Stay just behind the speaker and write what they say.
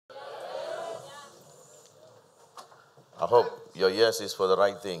I hope your yes is for the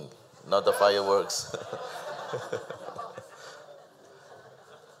right thing, not the fireworks.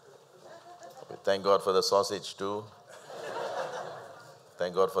 Thank God for the sausage too.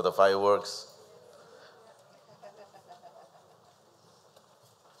 Thank God for the fireworks.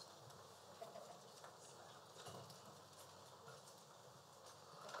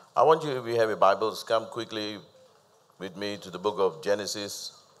 I want you, if you have your Bibles, come quickly with me to the book of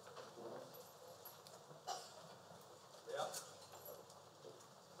Genesis.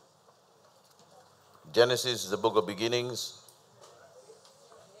 Genesis is the book of beginnings.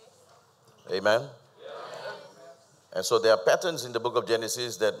 Amen. And so there are patterns in the book of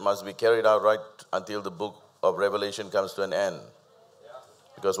Genesis that must be carried out right until the book of Revelation comes to an end.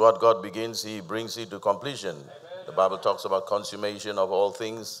 Because what God begins, He brings it to completion. The Bible talks about consummation of all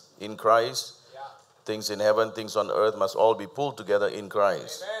things in Christ. Things in heaven, things on earth must all be pulled together in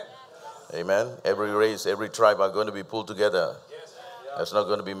Christ. Amen. Every race, every tribe are going to be pulled together. There's not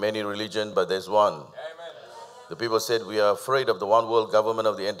going to be many religions, but there's one. The people said, we are afraid of the one world government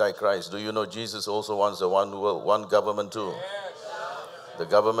of the Antichrist. Do you know Jesus also wants the one world, one government too? The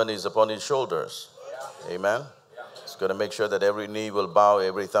government is upon His shoulders. Amen. He's going to make sure that every knee will bow,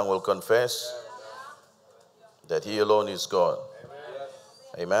 every tongue will confess that He alone is God.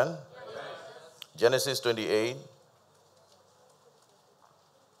 Amen. Genesis 28.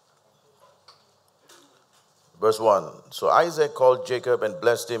 Verse 1. So Isaac called Jacob and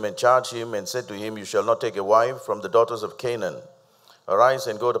blessed him and charged him and said to him, you shall not take a wife from the daughters of Canaan. Arise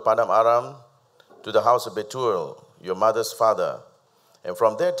and go to Paddan Aram to the house of Bethuel, your mother's father. And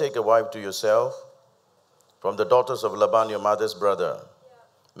from there take a wife to yourself from the daughters of Laban, your mother's brother.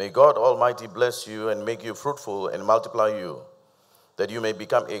 May God Almighty bless you and make you fruitful and multiply you, that you may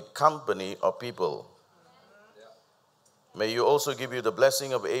become a company of people. May you also give you the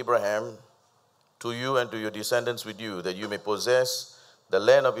blessing of Abraham to you and to your descendants with you, that you may possess the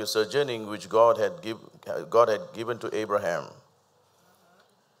land of your sojourning which God had given to Abraham.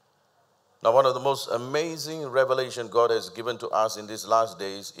 Now, one of the most amazing revelation God has given to us in these last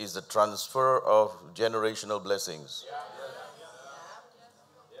days is the transfer of generational blessings.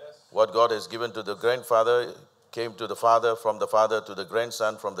 What God has given to the grandfather came to the father, from the father to the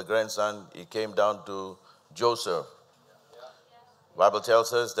grandson, from the grandson it came down to Joseph. The Bible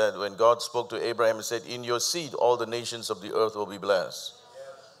tells us that when God spoke to Abraham, He said, in your seed all the nations of the earth will be blessed.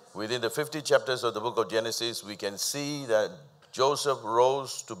 Within the 50 chapters of the book of Genesis, we can see that Joseph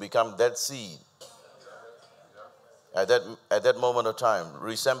rose to become that seed. At that moment of time,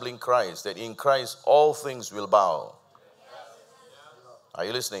 resembling Christ, that in Christ all things will bow. Are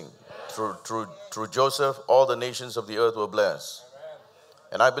you listening? Through Joseph, all the nations of the earth were blessed.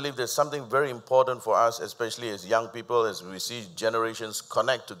 And I believe there's something very important for us, especially as young people, as we see generations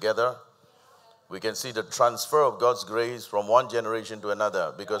connect together. We can see the transfer of God's grace from one generation to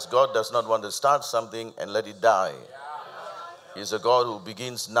another, because God does not want to start something and let it die. He's a God who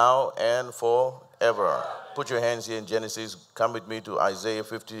begins now and forever. Put your hands here in Genesis. Come with me to Isaiah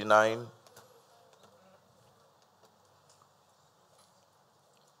 59.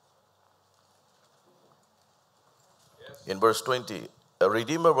 In verse 20. A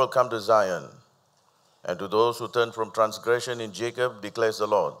Redeemer will come to Zion, and to those who turn from transgression in Jacob, declares the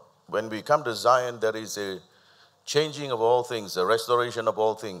Lord. When we come to Zion, there is a changing of all things, a restoration of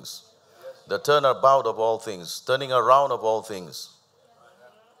all things, the turnabout of all things, turning around of all things.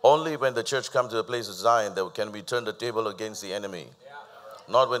 Only when the church comes to the place of Zion that can we turn the table against the enemy.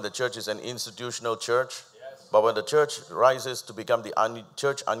 Not when the church is an institutional church, but when the church rises to become the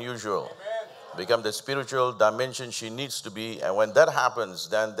church unusual. Become the spiritual dimension she needs to be. And when that happens,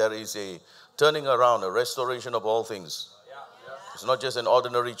 then there is a turning around, a restoration of all things. It's not just an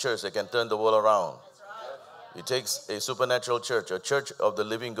ordinary church that can turn the world around. It takes a supernatural church, a church of the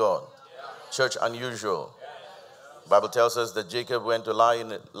living God, church unusual. The Bible tells us that Jacob went to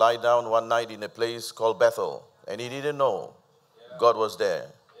lie down one night in a place called Bethel, and he didn't know God was there.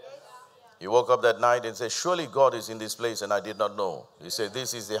 He woke up that night and said, surely God is in this place, and I did not know. He said,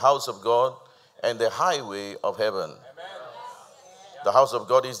 this is the house of God and the highway of heaven. The house of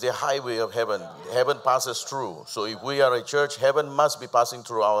God is the highway of heaven. Heaven passes through. So if we are a church, heaven must be passing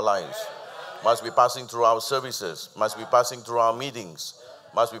through our lives, must be passing through our services, must be passing through our meetings,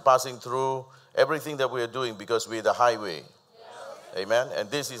 must be passing through everything that we are doing, because we are the highway. Amen. And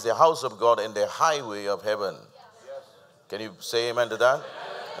this is the house of God and the highway of heaven. Can you say amen to that?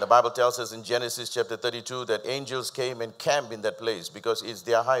 And the Bible tells us in Genesis chapter 32 that angels came and camped in that place because it's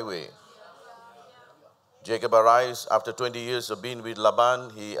their highway. Jacob arrives after 20 years of being with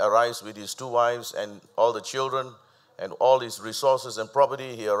Laban. He arrives with his 2 wives and all the children and all his resources and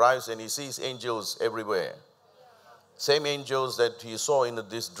property. He arrives and he sees angels everywhere. Same angels that he saw in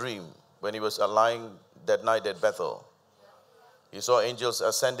this dream when he was lying that night at Bethel. He saw angels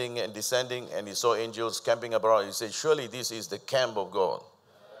ascending and descending, and he saw angels camping abroad. He said, surely this is the camp of God.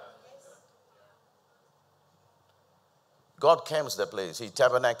 God camps that place. He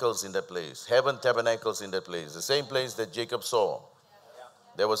tabernacles in that place. Heaven tabernacles in that place. The same place that Jacob saw.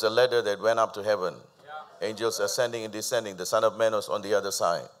 There was a ladder that went up to heaven. Angels ascending and descending. The Son of Man was on the other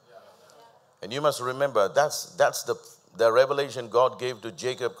side. And you must remember, that's the revelation God gave to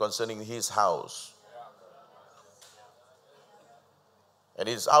Jacob concerning his house. And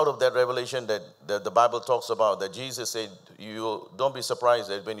it's out of that revelation that the Bible talks about, that Jesus said, you don't be surprised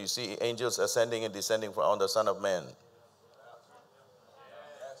that when you see angels ascending and descending on the Son of Man.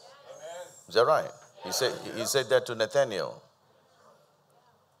 Is that right? He said that to Nathanael.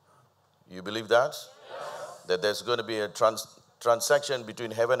 You believe that? Yes. That there's going to be a transaction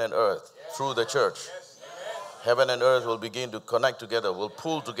between heaven and earth through the church. Yes. Heaven and earth will begin to connect together, will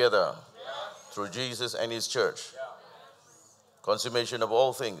pull together through Jesus and his church. Consummation of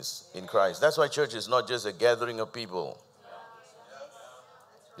all things in Christ. That's why church is not just a gathering of people.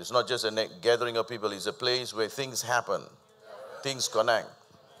 It's not just a gathering of people. It's a place where things happen. Things connect.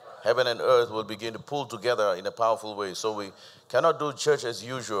 Heaven and earth will begin to pull together in a powerful way. So we cannot do church as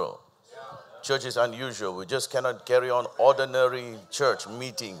usual. Church is unusual. We just cannot carry on ordinary church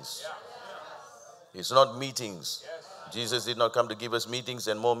meetings. It's not meetings. Jesus did not come to give us meetings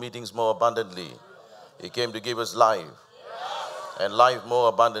and more meetings more abundantly. He came to give us life. And life more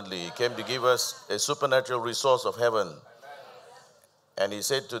abundantly. He came to give us a supernatural resource of heaven. And he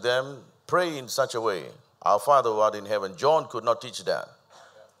said to them, pray in such a way. Our Father who art in heaven. John could not teach that.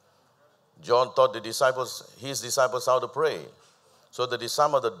 John taught his disciples how to pray. So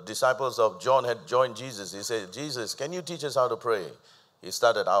some of the disciples of John had joined Jesus. He said, Jesus, can you teach us how to pray? He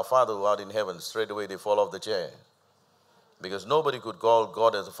started, our Father who art in heaven. Straight away they fall off the chair. Because nobody could call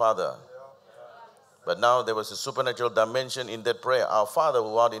God as a Father. But now there was a supernatural dimension in that prayer. Our Father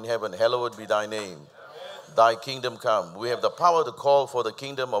who art in heaven, hallowed be thy name. Amen. Thy kingdom come. We have the power to call for the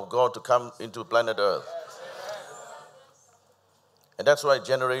kingdom of God to come into planet earth. And that's why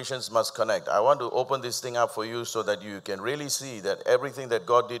generations must connect. I want to open this thing up for you so that you can really see that everything that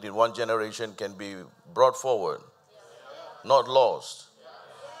God did in one generation can be brought forward. Not lost,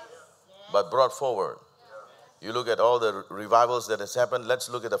 but brought forward. You look at all the revivals that has happened. Let's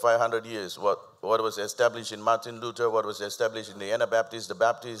look at the 500 years. What was established in Martin Luther, what was established in the Anabaptists, the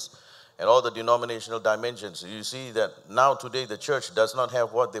Baptists, and all the denominational dimensions. You see that now today the church does not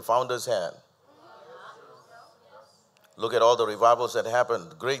have what the founders had. Look at all the revivals that happened.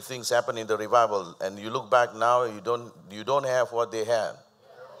 Great things happen in the revival. And you look back now, you don't have what they had.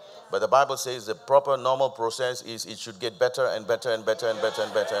 But the Bible says the proper normal process is it should get better and better and better and better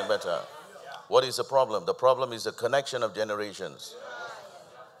and better and better. What is the problem? The problem is the connection of generations.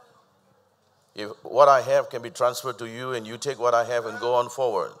 If what I have can be transferred to you and you take what I have and go on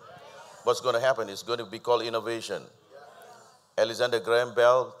forward, what's going to happen? It's going to be called innovation. Alexander Graham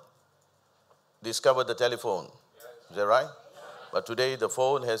Bell discovered the telephone. Is that right? But today the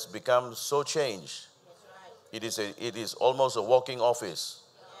phone has become so changed. It is almost a walking office.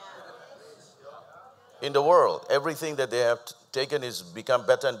 In the world, everything that they have taken is become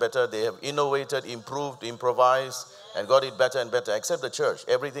better and better. They have innovated, improved, improvised, and got it better and better. Except the church,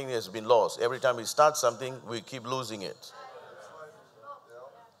 everything has been lost. Every time we start something, we keep losing it.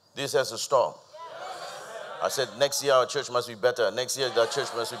 This has to stop. I said, next year our church must be better. Next year our church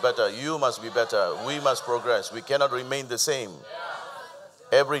must be better. You must be better. We must progress. We cannot remain the same.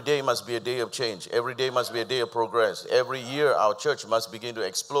 Every day must be a day of change. Every day must be a day of progress. Every year our church must begin to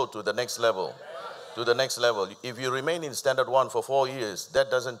explode to the next level. To the next level. If you remain in standard 1 for 4 years,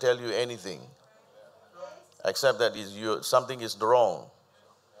 that doesn't tell you anything. Except that something is wrong.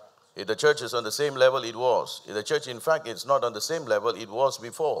 If the church is on the same level it was. If the church, in fact, it's not on the same level it was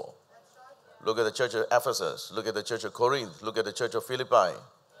before. Look at the church of Ephesus. Look at the church of Corinth. Look at the church of Philippi.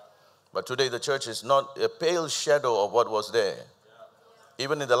 But today the church is not a pale shadow of what was there.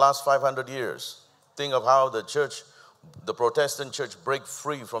 Even in the last 500 years. Think of how the Protestant church break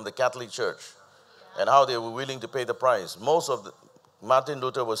free from the Catholic church. And how they were willing to pay the price. Martin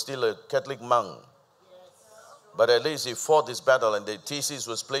Luther was still a Catholic monk. But at least he fought this battle and the thesis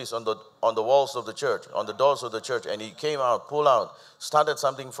was placed on the walls of the church, on the doors of the church. And he came out, pulled out, started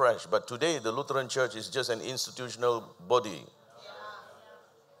something fresh. But today the Lutheran church is just an institutional body.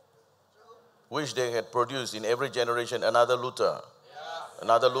 Wish they had produced in every generation another Luther.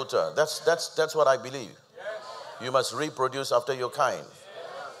 Another Luther. That's what I believe. You must reproduce after your kind.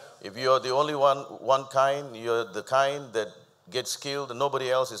 If you're the only one kind, you're the kind that gets killed and nobody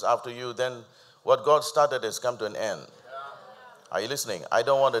else is after you, then What God started has come to an end. Are you listening? I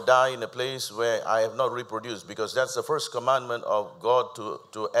don't want to die in a place where I have not reproduced, because that's the first commandment of God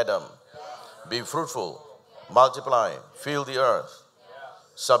to Adam. Be fruitful, multiply, fill the earth,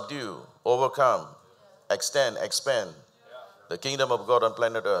 subdue, overcome, extend, expand the kingdom of God on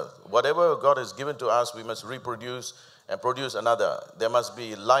planet earth. Whatever God has given to us, we must reproduce and produce another. There must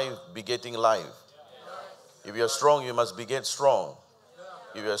be life begetting life. If you're strong, you must beget strong.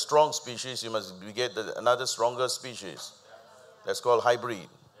 If you're a strong species, you must beget another stronger species. That's called hybrid.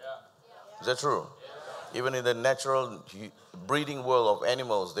 Is that true? Even in the natural breeding world of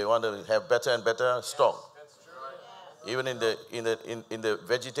animals, they want to have better and better stock. Even in the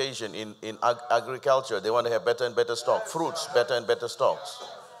vegetation, in agriculture, they want to have better and better stock. Fruits, better and better stocks.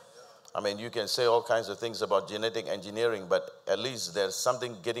 I mean, you can say all kinds of things about genetic engineering, but at least there's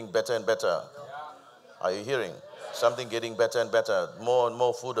something getting better and better. Are you hearing? Something getting better and better. More and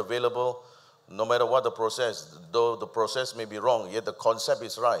more food available, no matter what the process. Though the process may be wrong, yet the concept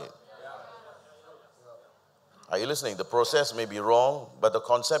is right. Are you listening? The process may be wrong, but the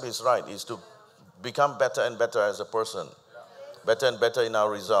concept is right. Is to become better and better as a person. Better and better in our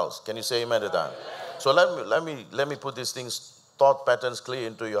results. Can you say amen to that? So let me put these things, thought patterns, clear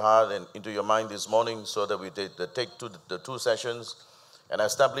into your heart and into your mind this morning, so that we take the two sessions and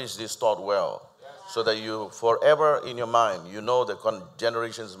establish this thought well, so that you forever in your mind, you know that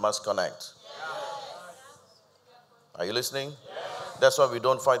generations must connect. Are you listening? That's why we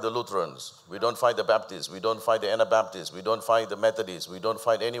don't fight the Lutherans. We don't fight the Baptists. We don't fight the Anabaptists. We don't fight the Methodists. We don't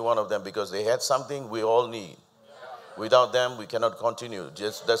fight any one of them, because they had something we all need. Without them, we cannot continue.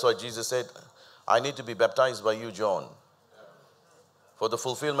 That's why Jesus said, I need to be baptized by you, John, for the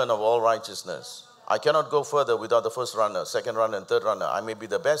fulfillment of all righteousness. I cannot go further without the first runner, second runner, and third runner. I may be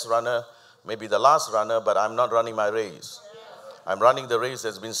the best runner, maybe the last runner, but I'm not running my race. I'm running the race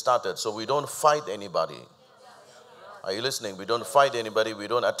that's been started. So we don't fight anybody. Are you listening? We don't fight anybody. We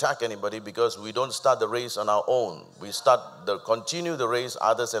don't attack anybody, because we don't start the race on our own. We continue the race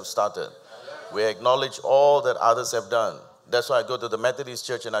others have started. We acknowledge all that others have done. That's why I go to the Methodist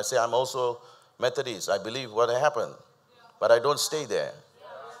church and I say, I'm also Methodist. I believe what happened. But I don't stay there.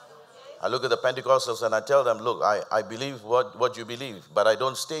 I look at the Pentecostals and I tell them, look, I believe what you believe, but I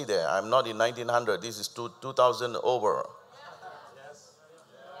don't stay there. I'm not in 1900. This is 2000 over.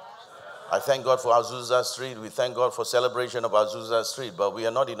 I thank God for Azusa Street. We thank God for celebration of Azusa Street. But we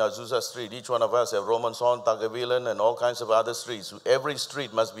are not in Azusa Street. Each one of us have Romans Horn, Tägerwilen, and all kinds of other streets. Every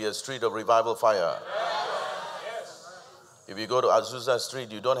street must be a street of revival fire. Yes. If you go to Azusa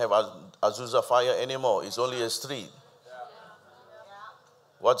Street, you don't have Azusa fire anymore. It's only a street.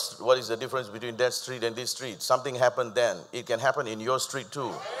 What is the difference between that street and this street? Something happened then. It can happen in your street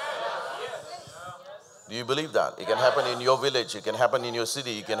too. Do you believe that? It can happen in your village. It can happen in your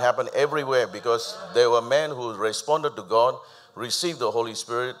city. It can happen everywhere, because there were men who responded to God, received the Holy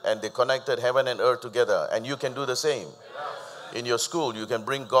Spirit, and they connected heaven and earth together. And you can do the same. In your school, you can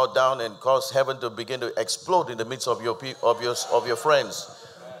bring God down and cause heaven to begin to explode in the midst of your friends.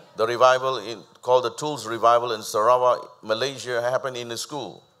 The revival called the Tools Revival in Sarawak, Malaysia, happened in the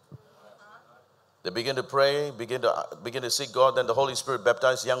school. They begin to pray, begin to seek God, then the Holy Spirit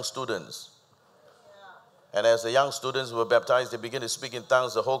baptized young students. And as the young students were baptized, they began to speak in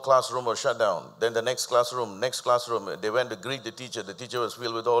tongues. The whole classroom was shut down. Then the next classroom, they went to greet the teacher. The teacher was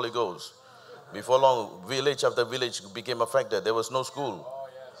filled with the Holy Ghost. Before long, village after village became affected. There was no school.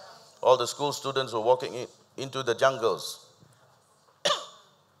 All the school students were walking into the jungles.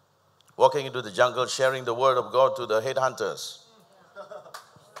 Walking into the jungle, sharing the word of God to the headhunters.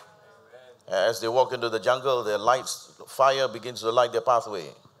 As they walk into the jungle, fire begins to light their pathway.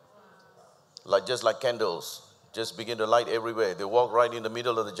 Just like candles, just begin to light everywhere. They walk right in the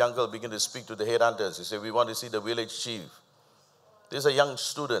middle of the jungle, begin to speak to the headhunters. They say, we want to see the village chief. These are young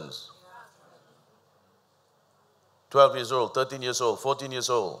students. 12 years old, 13 years old, 14 years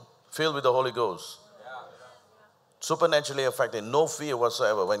old, filled with the Holy Ghost. Supernaturally affected, no fear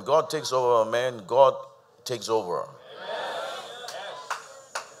whatsoever. When God takes over a man, God takes over.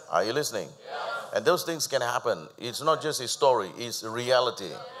 Are you listening? And those things can happen. It's not just a story, it's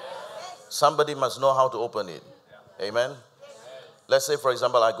reality. Somebody must know how to open it. Amen? Let's say, for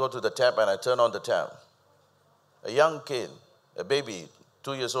example, I go to the tap and I turn on the tap. A young kid, a baby,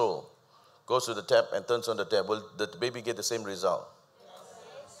 2 years old, goes to the tap and turns on the tap. Will the baby get the same result?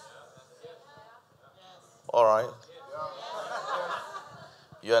 All right.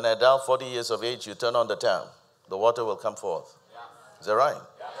 You're an adult, 40 years of age, you turn on the tap. The water will come forth. Is that right?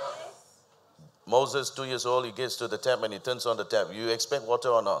 Moses, 2 years old, he gets to the tap and he turns on the tap. You expect water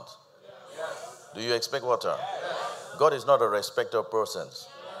or not? Do you expect water? God is not a respecter of persons.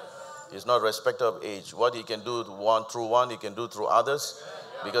 He's not a respecter of age. What he can do through one, he can do through others,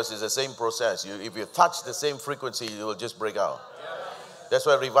 because it's the same process. If you touch the same frequency, it will just break out. That's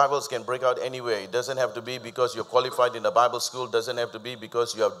why revivals can break out anywhere. It doesn't have to be because you're qualified in the Bible school. It doesn't have to be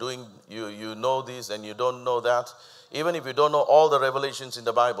because you are doing, you know this and you don't know that. Even if you don't know all the revelations in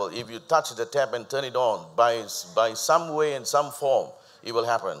the Bible, if you touch the tap and turn it on, by some way and some form, it will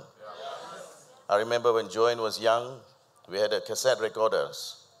happen. I remember when Joanne was young, we had a cassette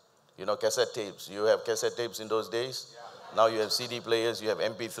recorders. You know, cassette tapes. You have cassette tapes in those days. Now you have CD players, you have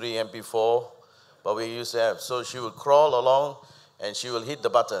MP3, MP4. But we used to have, so she would crawl along and she will hit the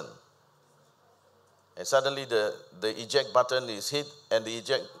button. And suddenly the eject button is hit, and the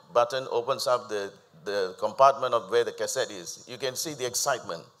eject button opens up the compartment of where the cassette is. You can see the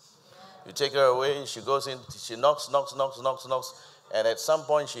excitement. You take her away, she goes in, she knocks, and at some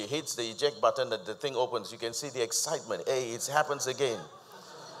point she hits the eject button and the thing opens. You can see the excitement. Hey, it happens again.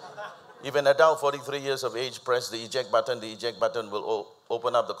 If an adult 43 years of age press the eject button will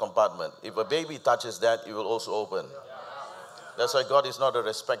open up the compartment. If a baby touches that, it will also open. That's why God is not a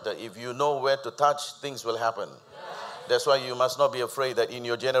respecter. If you know where to touch, things will happen. That's why you must not be afraid that in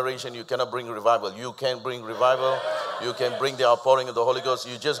your generation you cannot bring revival. You can bring revival. You can bring the outpouring of the Holy Ghost.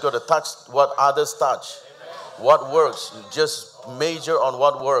 You just got to touch what others touch. What works. Just major on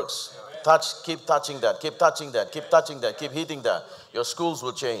what works. Keep touching that. Keep touching that. Keep touching that. Keep hitting that. Your schools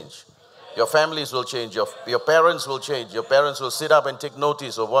will change. Your families will change. Your parents will change. Your parents will sit up and take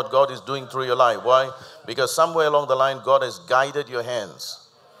notice of what God is doing through your life. Why? Because somewhere along the line, God has guided your hands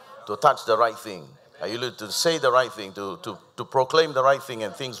to touch the right thing. Are you to say the right thing, to proclaim the right thing,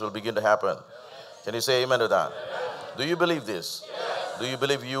 and things will begin to happen? Can you say amen to that? Do you believe this? Do you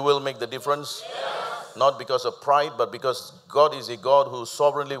believe you will make the difference? Not because of pride, but because God is a God who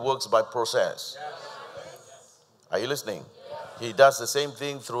sovereignly works by process. Are you listening? He does the same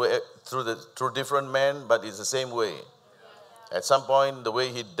thing through different men, but it's the same way. At some point, the way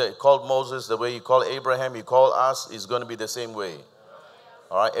he called Moses, the way he called Abraham, he called us, is going to be the same way.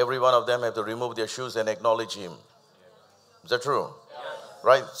 All right, every one of them have to remove their shoes and acknowledge him. Is that true?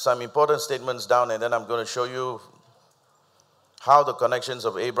 Write some important statements down, and then I'm going to show you how the connections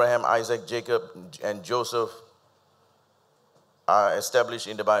of Abraham, Isaac, Jacob, and Joseph are established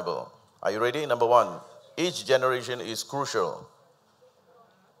in the Bible. Are you ready? Number one, each generation is crucial.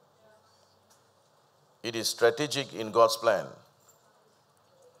 It is strategic in God's plan.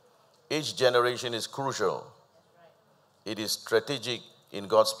 Each generation is crucial. It is strategic in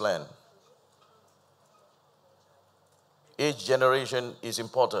God's plan. Each generation is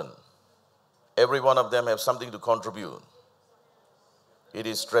important. Every one of them have something to contribute. It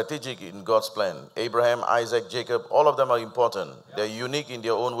is strategic in God's plan. Abraham, Isaac, Jacob, all of them are important. They're unique in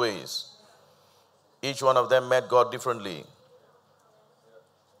their own ways. Each one of them met God differently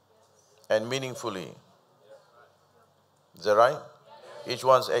and meaningfully. Is that right? Each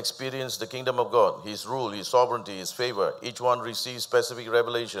one's experienced the kingdom of God, His rule, His sovereignty, His favor. Each one received specific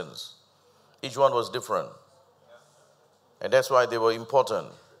revelations. Each one was different. And that's why they were important.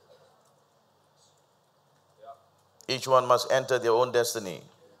 Each one must enter their own destiny.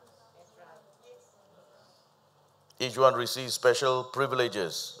 Each one receives special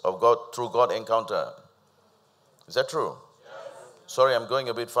privileges of God through God encounter. Is that true? Sorry, I'm going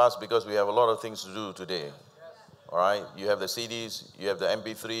a bit fast because we have a lot of things to do today. All right, you have the CDs, you have the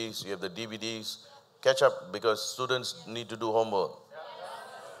MP3s, you have the DVDs. Catch up because students need to do homework.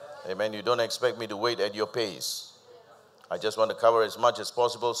 Amen. You don't expect me to wait at your pace. I just want to cover as much as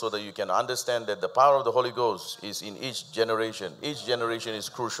possible so that you can understand that the power of the Holy Ghost is in each generation. Each generation is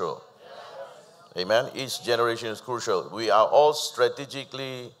crucial. Amen. Each generation is crucial. We are all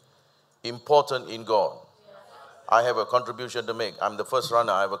strategically important in God. I have a contribution to make. I'm the first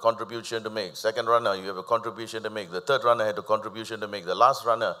runner. I have a contribution to make. Second runner, you have a contribution to make. The third runner had a contribution to make. The last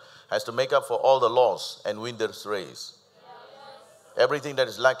runner has to make up for all the loss and win this race. Everything that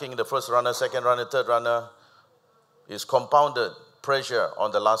is lacking in the first runner, second runner, third runner is compounded pressure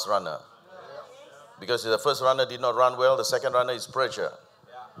on the last runner. Because if the first runner did not run well, the second runner is pressure.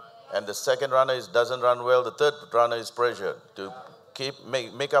 And the second runner doesn't run well, the third runner is pressure to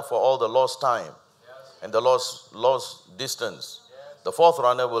make up for all the lost time and the lost distance. The fourth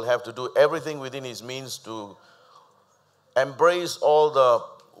runner will have to do everything within his means to embrace all the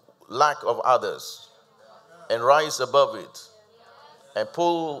lack of others and rise above it and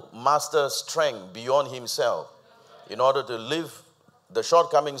pull master strength beyond himself in order to live the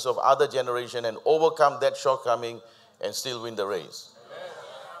shortcomings of other generation and overcome that shortcoming and still win the race.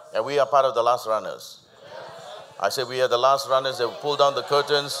 And we are part of the last runners. I said we are the last runners that pull down the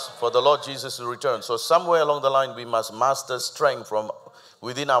curtains for the Lord Jesus to return. So somewhere along the line, we must master strength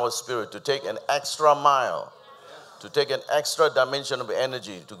within our spirit to take an extra mile, to take an extra dimension of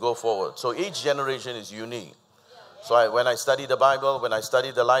energy to go forward. So each generation is unique. So when I study the Bible, when I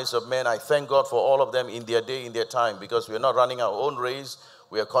study the lives of men, I thank God for all of them in their day, in their time, because we are not running our own race,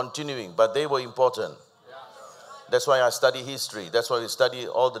 we are continuing, but they were important. That's why I study history. That's why we study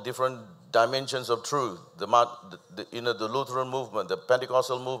all the different dimensions of truth. The Lutheran movement, the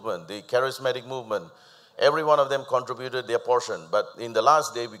Pentecostal movement, the charismatic movement. Every one of them contributed their portion. But in the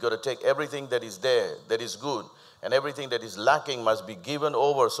last day, we've got to take everything that is there, that is good, and everything that is lacking must be given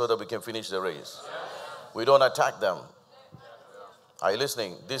over so that we can finish the race. We don't attack them. Are you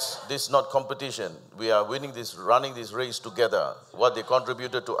listening? This is not competition. We are running this race together. What they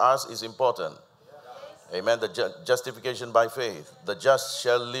contributed to us is important. Amen. The justification by faith. The just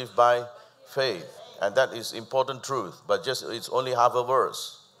shall live by faith. And that is important truth. But it's only half a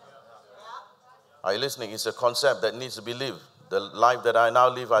verse. Are you listening? It's a concept that needs to be lived. The life that I now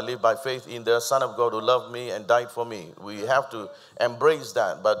live, I live by faith in the Son of God who loved me and died for me. We have to embrace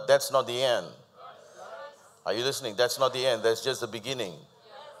that. But that's not the end. Are you listening? That's not the end. That's just the beginning.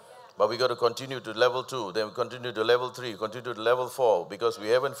 But we got to continue to level 2. Then we continue to level 3. Continue to level 4. Because we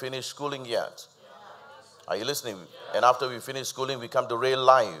haven't finished schooling yet. Are you listening? And after we finish schooling, we come to real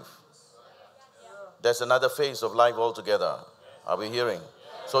life. That's another phase of life altogether. Are we hearing?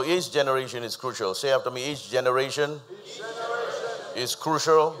 So each generation is crucial. Say after me, each generation is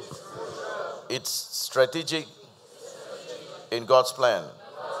crucial. It's strategic in God's plan.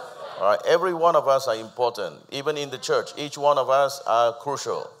 All right. Every one of us are important. Even in the church, each one of us are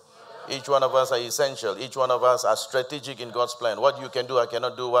crucial. Each one of us are essential. Each one of us are strategic in God's plan. What you can do, I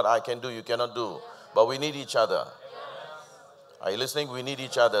cannot do. What I can do, you cannot do. But we need each other. Are you listening? We need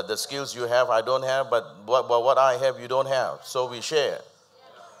each other. The skills you have, I don't have, but what I have, you don't have. So we share.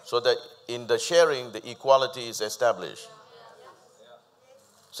 So that in the sharing, the equality is established.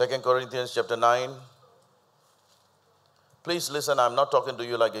 2 Corinthians chapter 9. Please listen, I'm not talking to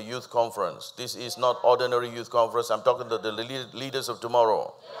you like a youth conference. This is not ordinary youth conference. I'm talking to the leaders of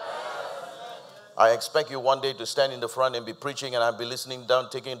tomorrow. I expect you one day to stand in the front and be preaching, and I'll be listening down,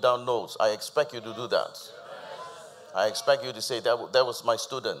 taking down notes. I expect you to do that. I expect you to say, that was my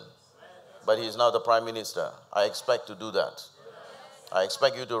student, but he is now the Prime Minister. I expect to do that. I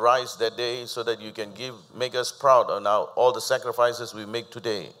expect you to rise that day so that you can make us proud on all the sacrifices we make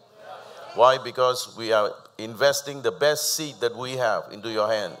today. Why? Because we are investing the best seed that we have into your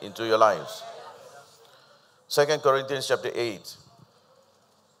hand, into your lives. 2 Corinthians chapter 8.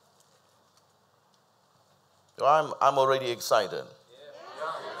 I'm already excited.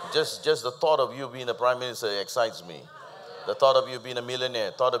 Just the thought of you being a prime minister excites me. The thought of you being a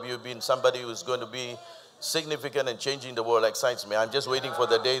millionaire, thought of you being somebody who's going to be significant and changing the world excites me. I'm just waiting for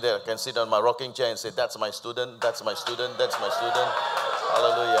the day that I can sit on my rocking chair and say, that's my student, that's my student, that's my student.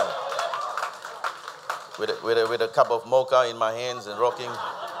 Hallelujah. With a cup of mocha in my hands and rocking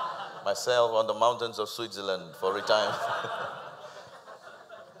myself on the mountains of Switzerland for retirement.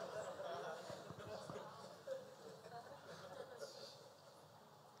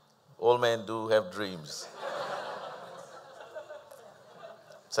 All men do have dreams.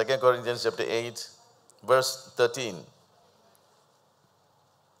 2 Corinthians chapter 8, verse 13.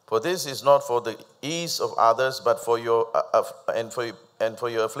 For this is not for the ease of others, but for your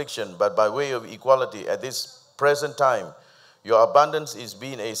affliction, but by way of equality. At this present time, your abundance is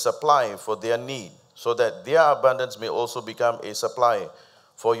being a supply for their need, so that their abundance may also become a supply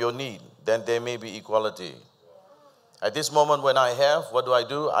for your need. Then there may be equality. At this moment when I have, what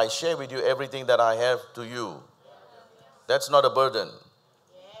do? I share with you everything that I have to you. That's not a burden.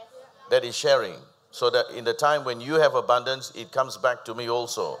 That is sharing. So that in the time when you have abundance, it comes back to me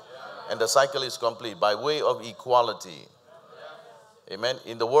also. And the cycle is complete by way of equality. Amen.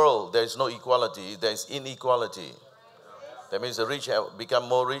 In the world, there is no equality. There is inequality. That means the rich have become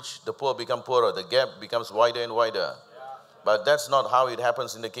more rich, the poor become poorer. The gap becomes wider and wider. But that's not how it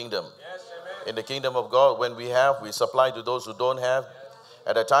happens in the kingdom. In the kingdom of God, when we have, we supply to those who don't have.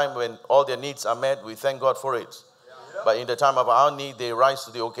 At a time when all their needs are met, we thank God for it. But in the time of our need, they rise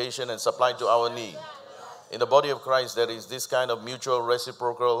to the occasion and supply to our need. In the body of Christ, there is this kind of mutual,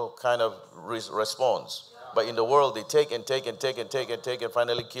 reciprocal kind of response. But in the world, they take and take and take and take and take and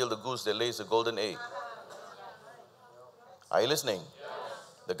finally kill the goose that lays the golden egg. Are you listening?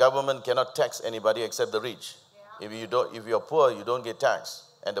 The government cannot tax anybody except the rich. If you're poor, you don't get taxed.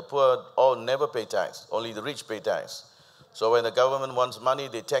 And the poor all never pay tax. Only the rich pay tax. So when the government wants money,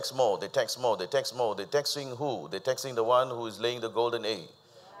 they tax more, they tax more, they tax more. They're taxing who? They're taxing the one who is laying the golden egg.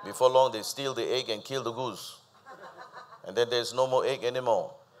 Before long, they steal the egg and kill the goose. And then there's no more egg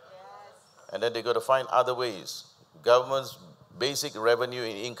anymore. And then they got to find other ways. Governments basic revenue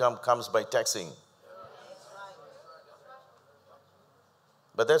and income comes by taxing.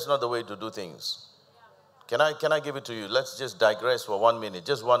 But that's not the way to do things. Can I give it to you? Let's just digress for 1 minute.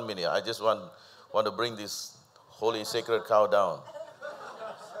 Just 1 minute. I just want to bring this holy sacred cow down.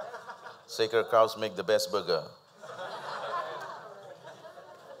 Sacred cows make the best burger.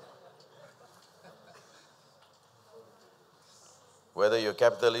 Whether you're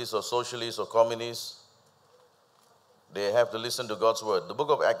capitalist or socialist or communist, they have to listen to God's word. The book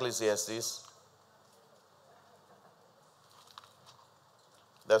of Ecclesiastes.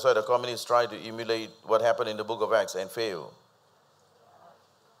 That's why the communists try to emulate what happened in the book of Acts and fail.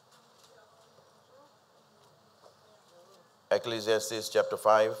 Ecclesiastes chapter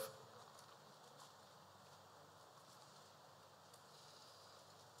 5.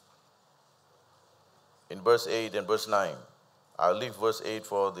 In verse 8 and verse 9. I'll leave verse 8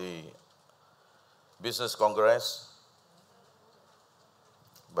 for the business congress.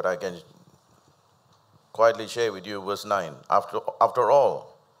 But I can quietly share with you verse 9. After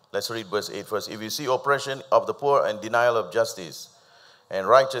all, let's read verse 8 first. If you see oppression of the poor and denial of justice and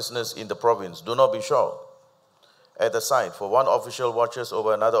righteousness in the province, do not be shocked at the sight, for one official watches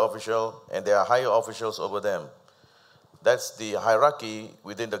over another official, and there are higher officials over them. That's the hierarchy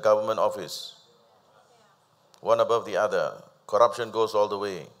within the government office. One above the other. Corruption goes all the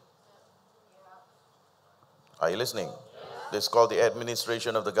way. Are you listening? This is called the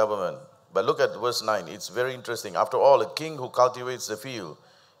administration of the government. But look at verse 9. It's very interesting. After all, a king who cultivates the field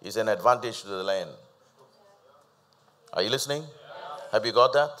is an advantage to the land. Are you listening? Have you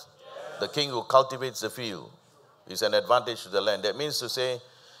got that? The king who cultivates the field is an advantage to the land. That means to say,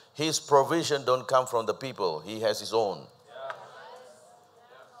 his provision don't come from the people. He has his own.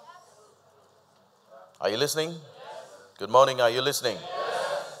 Are you listening? Good morning. Are you listening?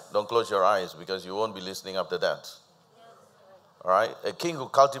 Don't close your eyes because you won't be listening after that. All right? A king who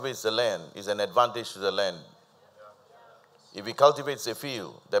cultivates the land is an advantage to the land. If he cultivates a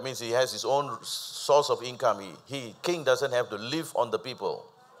field, that means he has his own source of income. King doesn't have to live on the people.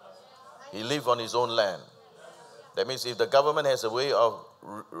 He lives on his own land. That means if the government has a way of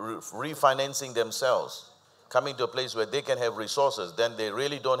refinancing themselves, coming to a place where they can have resources, then they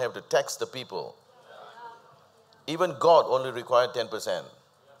really don't have to tax the people. Even God only required 10%.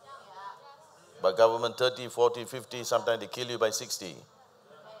 But government 30, 40, 50, sometimes they kill you by 60.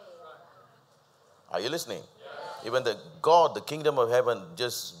 Are you listening? Even God, the kingdom of heaven,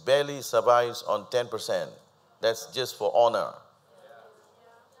 just barely survives on 10%. That's just for honor.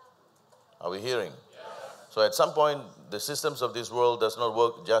 Are we hearing? So at some point, the systems of this world does not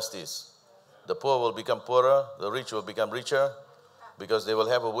work justice. The poor will become poorer, the rich will become richer, because they will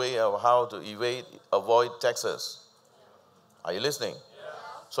have a way of how to avoid taxes. Are you listening?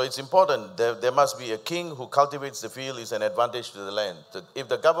 So it's important. There must be a king who cultivates the field is an advantage to the land. If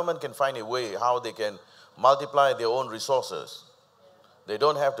the government can find a way how they can multiply their own resources, they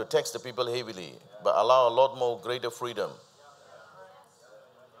don't have to tax the people heavily, but allow a lot more greater freedom.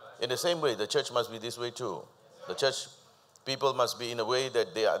 In the same way, the church must be this way too. The church people must be in a way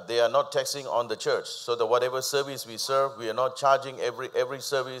that they are not taxing on the church, so that whatever service we serve, we are not charging every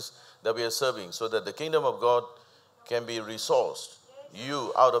service that we are serving, so that the kingdom of God can be resourced,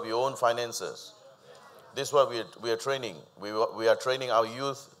 you out of your own finances. This is what we are training. We are training our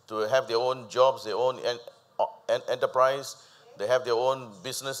youth to have their own jobs, their own enterprise. They have their own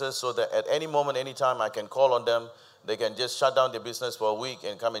businesses, so that at any moment, any time, I can call on them. They can just shut down their business for a week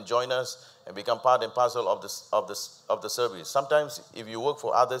and come and join us and become part and parcel of the service. Sometimes, if you work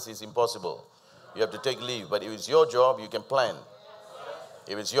for others, it's impossible. You have to take leave. But if it's your job, you can plan.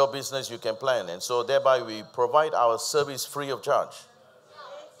 If it's your business, you can plan. And so thereby we provide our service free of charge.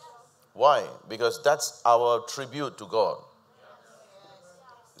 Why? Because that's our tribute to God.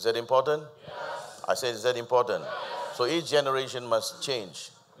 Is that important? I said, is that important? So each generation must change.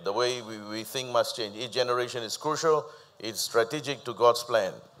 The way we think must change. Each generation is crucial. It's strategic to God's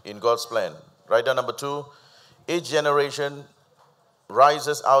plan, in God's plan. Write down number 2. Each generation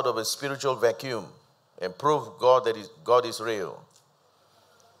rises out of a spiritual vacuum and proves God is real.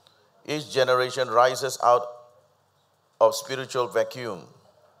 Each generation rises out of spiritual vacuum,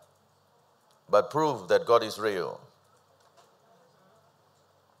 but prove that God is real.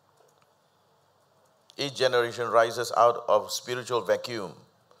 Each generation rises out of spiritual vacuum,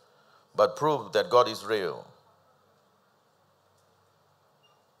 but prove that God is real.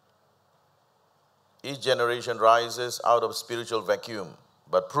 Each generation rises out of spiritual vacuum,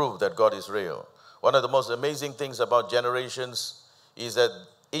 but prove that God is real. One of the most amazing things about generations is that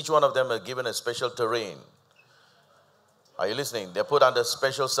each one of them are given a special terrain. Are you listening? They're put under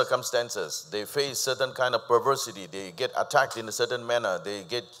special circumstances. They face certain kind of perversity. They get attacked in a certain manner. They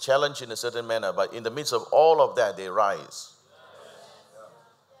get challenged in a certain manner. But in the midst of all of that, they rise.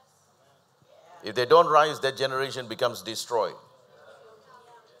 If they don't rise, that generation becomes destroyed.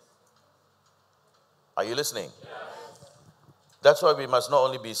 Are you listening? That's why we must not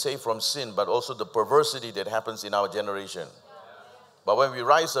only be saved from sin, but also the perversity that happens in our generation. But when we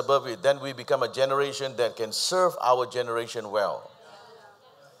rise above it, then we become a generation that can serve our generation well.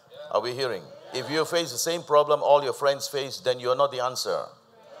 Are we hearing? If you face the same problem all your friends face, then you're not the answer.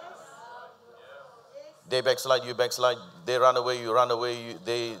 They backslide, you backslide. They run away, you run away.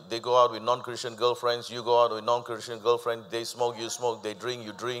 They go out with non-Christian girlfriends. You go out with non-Christian girlfriends. They smoke, you smoke. They drink,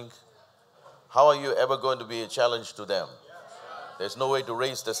 you drink. How are you ever going to be a challenge to them? There's no way to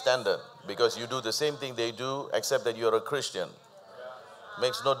raise the standard because you do the same thing they do, except that you're a Christian.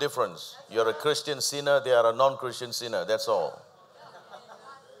 Makes no difference. You're a Christian sinner, they are a non-Christian sinner. That's all.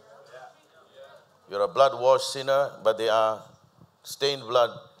 You're a blood-washed sinner, but they are stained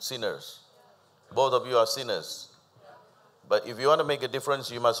blood sinners. Both of you are sinners. But if you want to make a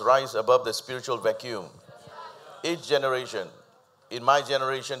difference, you must rise above the spiritual vacuum. Each generation, in my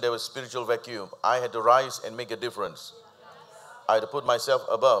generation, there was spiritual vacuum. I had to rise and make a difference. I had to put myself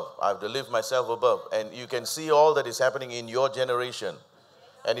above. I have to lift myself above. And you can see all that is happening in your generation.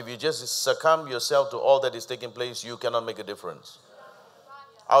 And if you just succumb yourself to all that is taking place, you cannot make a difference.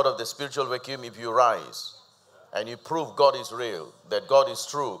 Out of the spiritual vacuum, if you rise and you prove God is real, that God is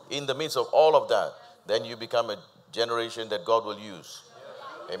true, in the midst of all of that, then you become a generation that God will use.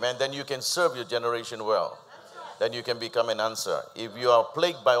 Amen. Then you can serve your generation well. Then you can become an answer. If you are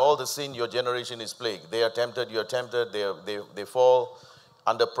plagued by all the sin, your generation is plagued. They are tempted, you are tempted. They fall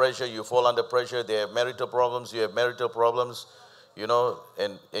under pressure, you fall under pressure. They have marital problems, you have marital problems. You know,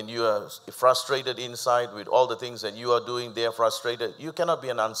 and you are frustrated inside with all the things that you are doing. They are frustrated. You cannot be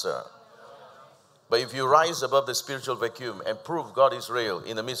an answer. But if you rise above the spiritual vacuum and prove God is real,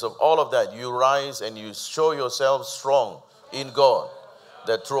 in the midst of all of that, you rise and you show yourself strong in God.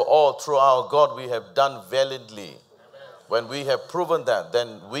 That through our God we have done valiantly. When we have proven that,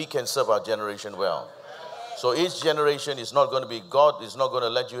 then we can serve our generation well. So each generation is not going to be, God is not going to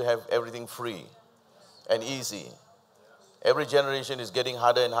let you have everything free and easy. Every generation is getting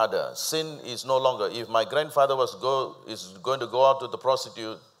harder and harder. Sin is no longer. If my grandfather is going to go out to the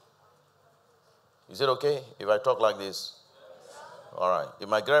prostitute, is it okay if I talk like this? All right. If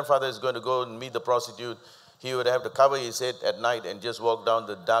my grandfather is going to go and meet the prostitute, he would have to cover his head at night and just walk down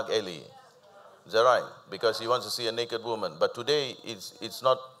the dark alley. Is that right? Because he wants to see a naked woman. But today, it's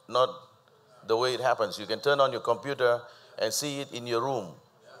not the way it happens. You can turn on your computer and see it in your room.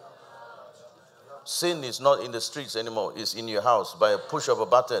 Sin is not in the streets anymore. It's in your house. By a push of a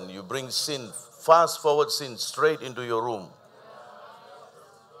button, you bring sin, fast forward sin, straight into your room.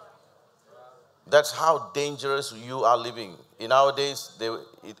 That's how dangerous you are living. In our days,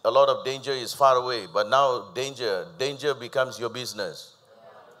 a lot of danger is far away. But now danger becomes your business.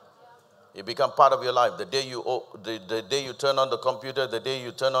 It becomes part of your life. The day you turn on the computer, the day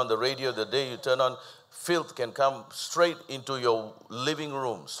you turn on the radio, the day you turn on, filth can come straight into your living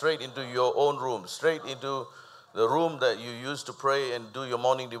room, straight into your own room, straight into the room that you used to pray and do your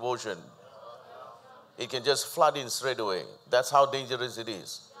morning devotion. It can just flood in straight away. That's how dangerous it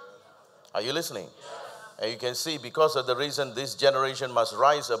is. Are you listening? And you can see, because of the reason this generation must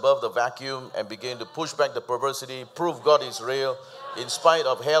rise above the vacuum and begin to push back the perversity, prove God is real. In spite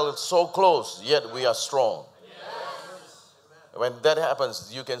of hell so close, yet we are strong. When that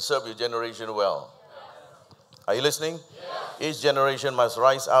happens, you can serve your generation well. Are you listening? Each generation must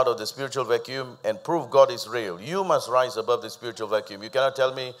rise out of the spiritual vacuum and prove God is real. You must rise above the spiritual vacuum. You cannot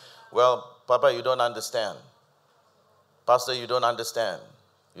tell me, well, Papa, you don't understand. Pastor, you don't understand.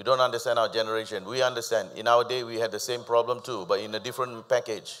 You don't understand our generation. We understand. In our day, we had the same problem too, but in a different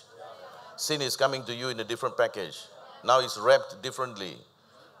package. Sin is coming to you in a different package. Now it's wrapped differently.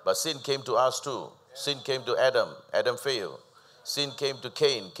 But sin came to us too. Sin came to Adam. Adam failed. Sin came to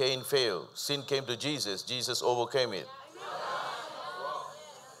Cain. Cain failed. Sin came to Jesus. Jesus overcame it.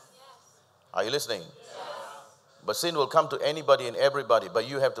 Are you listening? But sin will come to anybody and everybody. But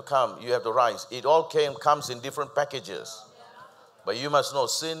you have to come. You have to rise. It all comes in different packages. But you must know,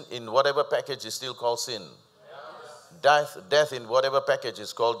 sin in whatever package is still called sin. Death in whatever package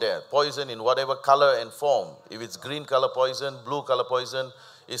is called death. Poison in whatever color and form. If it's green color poison, blue color poison,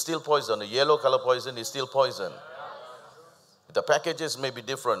 it's still poison. The yellow color poison is still poison. The packages may be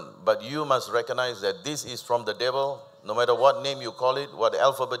different, but you must recognize that this is from the devil. No matter what name you call it, what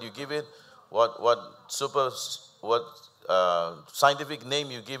alphabet you give it, what scientific name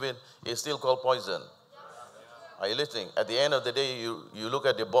you give it, it's still called poison. Are you listening? At the end of the day, you look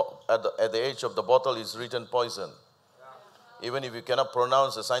at at the edge of the bottle is written poison. Even if you cannot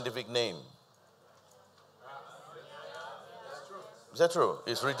pronounce the scientific name. Is that true?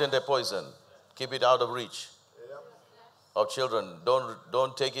 It's written there poison. Keep it out of reach of children.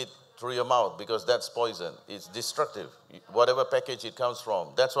 Don't take it through your mouth because that's poison. It's destructive. Whatever package it comes from.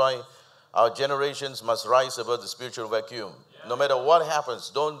 That's why our generations must rise above the spiritual vacuum. No matter what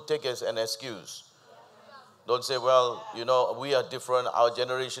happens, don't take it as an excuse. Don't say, well, you know, we are different. Our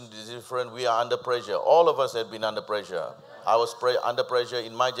generation is different. We are under pressure. All of us have been under pressure. I was under pressure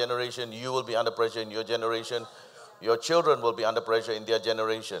in my generation. You will be under pressure in your generation. Your children will be under pressure in their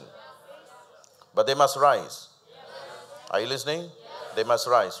generation. But they must rise. Are you listening? They must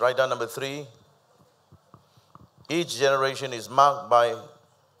rise. Write down number 3. Each generation is marked by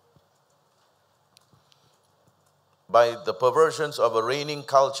the perversions of a reigning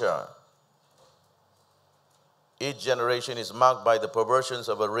culture. Each generation is marked by the perversions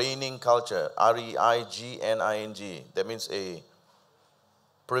of a reigning culture. R-E-I-G-N-I-N-G. That means a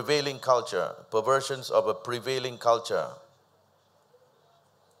prevailing culture. Perversions of a prevailing culture.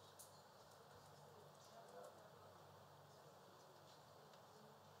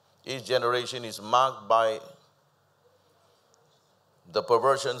 Each generation is marked by the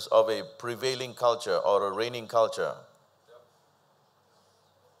perversions of a prevailing culture or a reigning culture.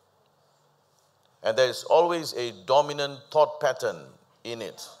 And there is always a dominant thought pattern in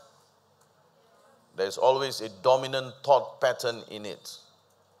it. There is always a dominant thought pattern in it.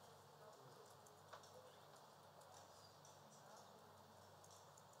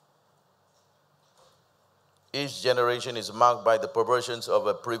 Each generation is marked by the perversions of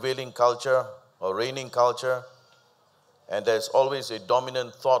a prevailing culture or reigning culture, and there is always a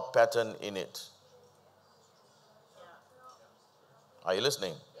dominant thought pattern in it. Are you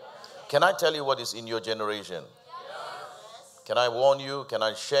listening? Can I tell you what is in your generation? Yes. Can I warn you? Can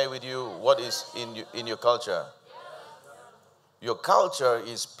I share with you what is in your culture? Yes. Your culture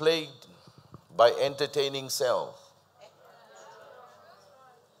is plagued by entertaining self.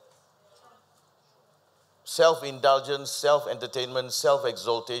 Self-indulgence, self-entertainment,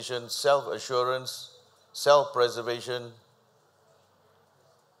 self-exaltation, self-assurance, self-preservation,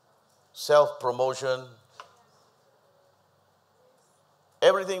 self-promotion.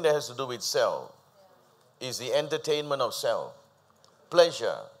 Everything that has to do with self is the entertainment of self.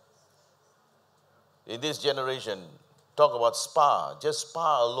 Pleasure. In this generation, talk about spa, just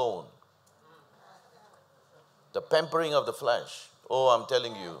spa alone. The pampering of the flesh. Oh, I'm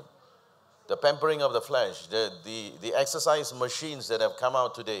telling you. The pampering of the flesh, the exercise machines that have come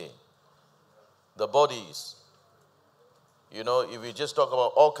out today, the bodies. You know, if you just talk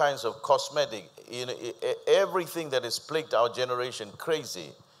about all kinds of cosmetic, you know, everything that has plagued our generation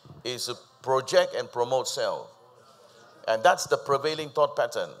crazy is to project and promote self. And that's the prevailing thought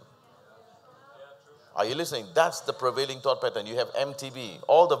pattern. Are you listening? That's the prevailing thought pattern. You have MTV.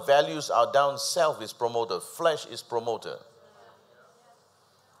 All the values are down. Self is promoted. Flesh is promoted.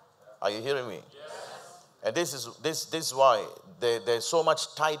 Are you hearing me? Yes. And this is why there's so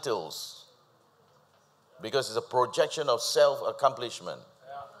much titles. Because it's a projection of self-accomplishment.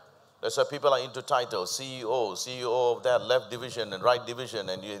 Yeah. That's why people are into titles. CEO of that left division and right division.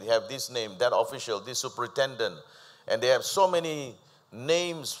 And you have this name, that official, this superintendent. And they have so many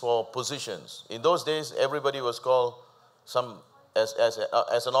names for positions. In those days, everybody was called as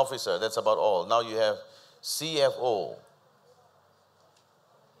an officer. That's about all. Now you have CFO,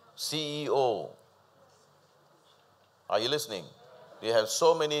 CEO. Are you listening? You have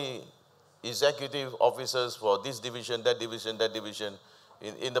so many executive officers for this division, that division, that division.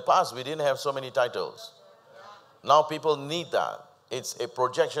 In the past, we didn't have so many titles. Now people need that. It's a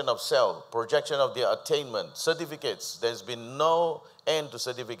projection of self, projection of their attainment. Certificates. There's been no end to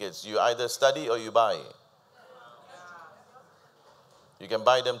certificates. You either study or you buy. You can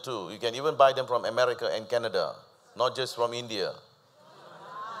buy them too. You can even buy them from America and Canada, not just from India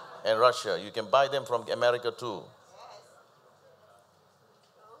and Russia. You can buy them from America too.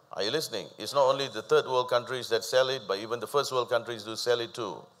 Are you listening? It's not only the third world countries that sell it, but even the first world countries do sell it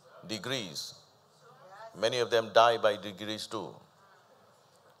too. Degrees. Many of them die by degrees too.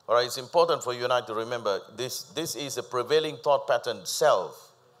 All right, it's important for you and I to remember this is a prevailing thought pattern,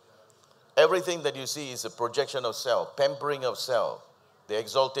 self. Everything that you see is a projection of self, pampering of self, the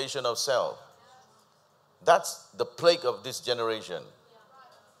exaltation of self. That's the plague of this generation.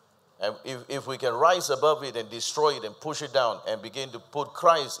 And if we can rise above it and destroy it and push it down and begin to put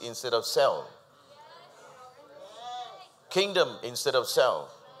Christ instead of self, kingdom instead of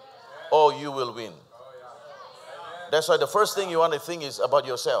self, oh, you will win. That's why the first thing you want to think is about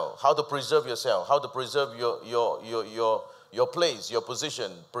yourself, how to preserve yourself, how to preserve your place, your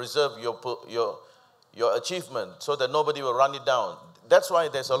position, preserve your achievement so that nobody will run it down. That's why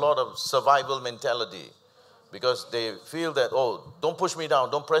there's a lot of survival mentality, because they feel that, oh, don't push me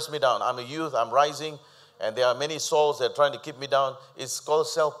down, don't press me down. I'm a youth, I'm rising, and there are many souls that are trying to keep me down. It's called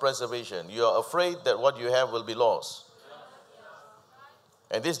self-preservation. You're afraid that what you have will be lost.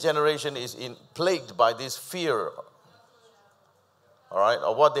 And this generation is plagued by this fear, all right,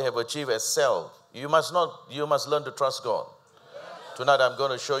 of what they have achieved as self. You must learn to trust God. Tonight I'm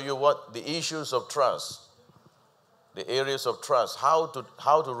going to show you what the issues of trust, the areas of trust, how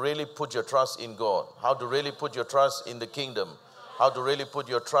to really put your trust in God, how to really put your trust in the kingdom, how to really put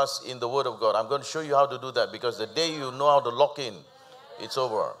your trust in the Word of God. I'm going to show you how to do that, because the day you know how to lock in, it's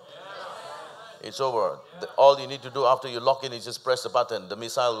over. It's over. All you need to do after you lock in is just press the button. The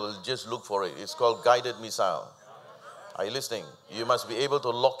missile will just look for it. It's called guided missile. Are you listening? You must be able to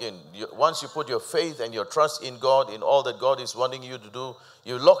lock in. Once you put your faith and your trust in God, in all that God is wanting you to do,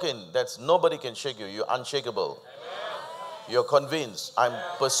 you lock in. That's nobody can shake you. You're unshakable. You're convinced. I'm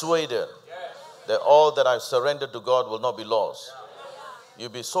persuaded that all that I've surrendered to God will not be lost. You'll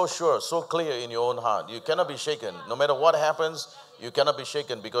be so sure, so clear in your own heart. You cannot be shaken. No matter what happens, you cannot be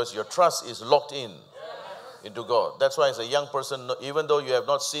shaken, because your trust is locked in into God. That's why as a young person, even though you have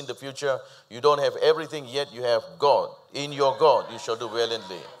not seen the future, you don't have everything yet, you have God. In your God, you shall do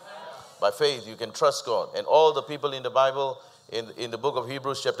valiantly. By faith, you can trust God. And all the people in the Bible, in the book of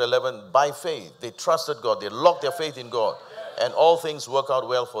Hebrews chapter 11, by faith, they trusted God. They locked their faith in God. And all things work out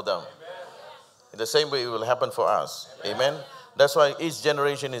well for them. In the same way, it will happen for us. Amen. That's why each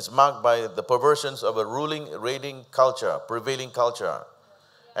generation is marked by the perversions of a ruling, reigning culture, prevailing culture.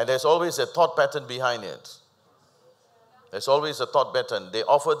 And there's always a thought pattern behind it. There's always a thought pattern. They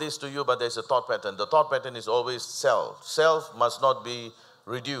offer this to you, but there's a thought pattern. The thought pattern is always self. Self must not be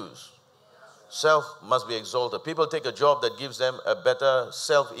reduced. Self must be exalted. People take a job that gives them a better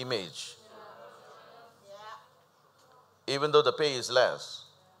self-image, even though the pay is less.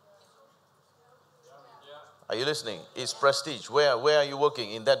 Are you listening? It's prestige. Where are you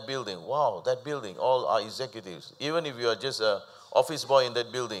working? In that building. Wow, that building, all are executives. Even if you are just an office boy in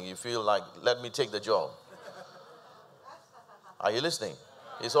that building, you feel like, let me take the job. Are you listening?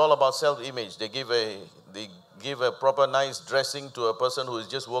 It's all about self-image. They give a proper nice dressing to a person who is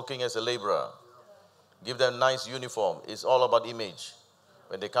just working as a laborer. Give them nice uniform. It's all about image.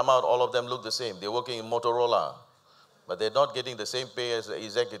 When they come out, all of them look the same. They're working in Motorola, but they're not getting the same pay as the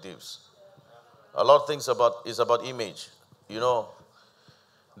executives. A lot of things is about image. You know,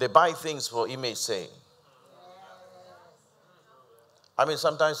 they buy things for image sake. I mean,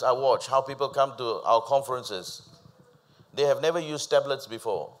 sometimes I watch how people come to our conferences. They have never used tablets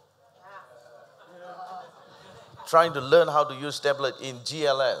before. Trying to learn how to use tablet in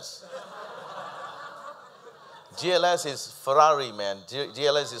GLS. GLS is Ferrari, man.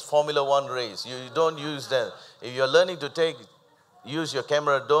 GLS is Formula One race. You don't use that. If you're learning to use your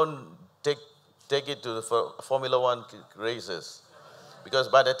camera, don't take it to the Formula One races. Because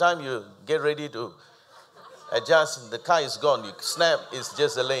by the time you get ready to adjust, the car is gone. You snap, it's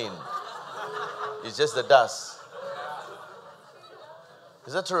just a lane. It's just the dust.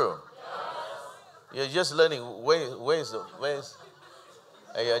 Is that true? You're just learning. Where's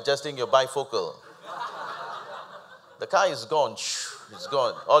are you adjusting your bifocal? The car is gone. It's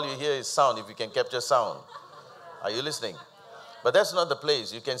gone. All you hear is sound, if you can capture sound. Are you listening? But that's not the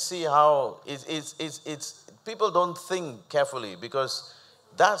place. You can see how it's people don't think carefully, because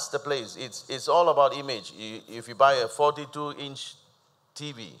that's the place. It's all about image. If you buy a 42-inch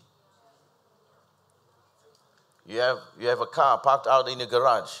TV, you have a car parked out in a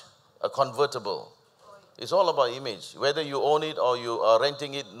garage, a convertible. It's all about image. Whether you own it or you are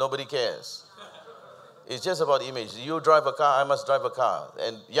renting it, nobody cares. It's just about image. You drive a car, I must drive a car.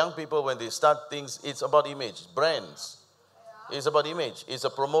 And young people, when they start things, it's about image. Brands. It's about image. It's a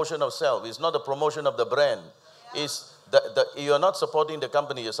promotion of self. It's not a promotion of the brand. It's you're not supporting the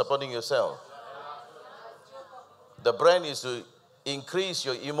company, you're supporting yourself. The brand is to increase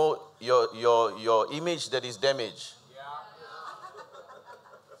your image that is damaged.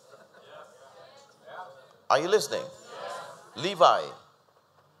 Are you listening? Levi.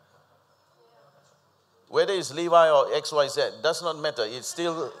 Whether it's Levi or XYZ, does not matter. It's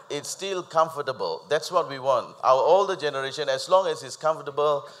still comfortable. That's what we want. Our older generation, as long as it's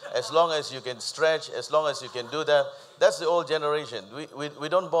comfortable, as long as you can stretch, as long as you can do that, that's the old generation. We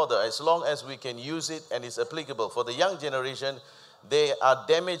don't bother. As long as we can use it and it's applicable. For the young generation, they are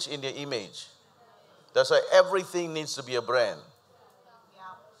damaged in their image. That's why everything needs to be a brand.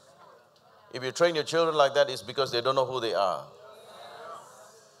 If you train your children like that, it's because they don't know who they are.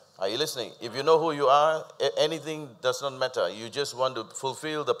 Are you listening? If you know who you are, anything does not matter. You just want to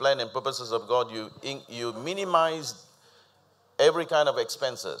fulfill the plan and purposes of God. You minimize every kind of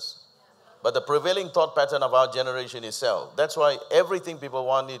expenses. But the prevailing thought pattern of our generation is self. That's why everything people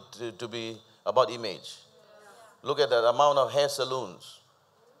want it to be about image. Look at the amount of hair salons,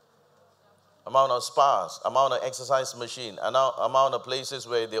 amount of spas, amount of exercise machine, amount of places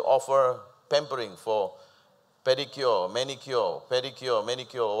where they offer pampering for pedicure,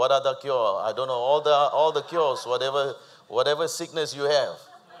 manicure, what other cure? I don't know, all the cures, whatever sickness you have.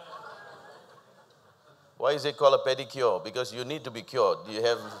 Why is it called a pedicure? Because you need to be cured. You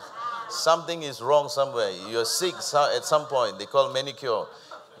have something is wrong somewhere. You're sick at some point. They call manicure.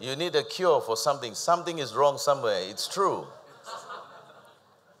 You need a cure for something. Something is wrong somewhere. It's true.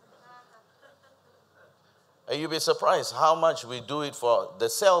 And you'll be surprised how much we do it for. The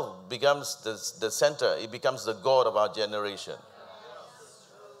self becomes the center. It becomes the God of our generation.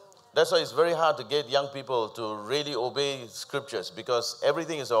 That's why it's very hard to get young people to really obey scriptures, because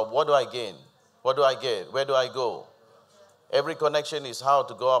everything is about what do I gain? What do I get? Where do I go? Every connection is how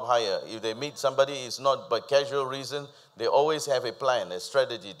to go up higher. If they meet somebody, it's not by casual reason. They always have a plan, a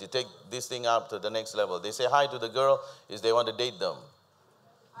strategy to take this thing up to the next level. They say hi to the girl is they want to date them.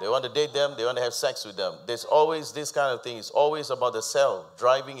 They want to date them, they want to have sex with them. There's always this kind of thing. It's always about the self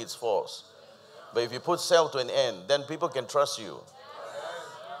driving its force. But if you put self to an end, then people can trust you.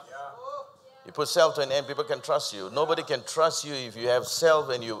 You put self to an end, people can trust you. Nobody can trust you if you have self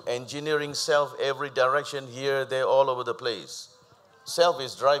and you engineering self every direction, here, there, all over the place. Self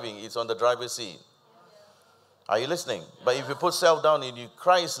is driving, it's on the driver's seat. Are you listening? But if you put self down in you,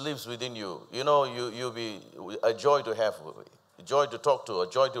 Christ lives within you. You know, you'll be a joy to have, a joy to talk to, a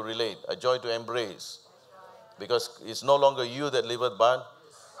joy to relate, a joy to embrace. Because it's no longer you that liveth, but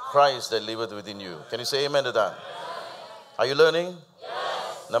Christ that liveth within you. Can you say amen to that? Are you learning?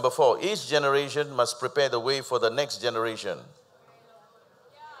 Number 4, each generation must prepare the way for the next generation.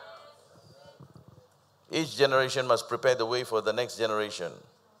 Each generation must prepare the way for the next generation.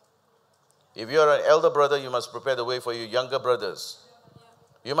 If you are an elder brother, you must prepare the way for your younger brothers.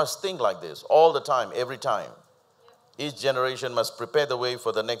 You must think like this all the time, every time. Each generation must prepare the way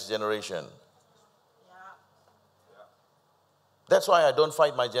for the next generation. That's why I don't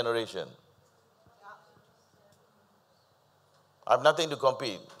fight my generation. I have nothing to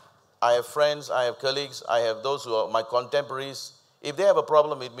compete. I have friends, I have colleagues, I have those who are my contemporaries. If they have a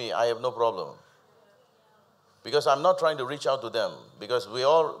problem with me, I have no problem. Because I'm not trying to reach out to them. Because we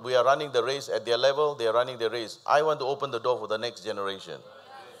are running the race at their level, they are running the race. I want to open the door for the next generation.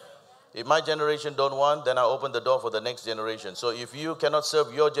 If my generation don't want, then I open the door for the next generation. So if you cannot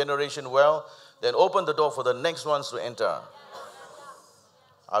serve your generation well, then open the door for the next ones to enter.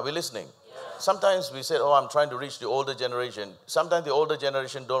 Are we listening? Sometimes we say, oh, I'm trying to reach the older generation. Sometimes the older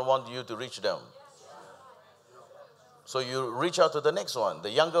generation don't want you to reach them. So you reach out to the next one,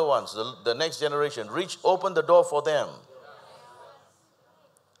 the younger ones, the next generation. Open the door for them.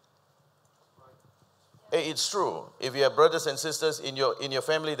 Hey, it's true. If you have brothers and sisters in your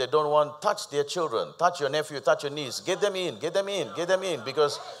family that don't want, touch their children, touch your nephew, touch your niece. Get them in.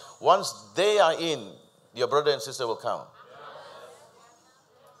 Because once they are in, your brother and sister will come.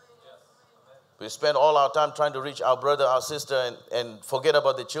 We spend all our time trying to reach our brother, our sister, and forget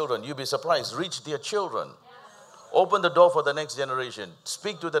about the children. You'll be surprised. Reach their children. Open the door for the next generation.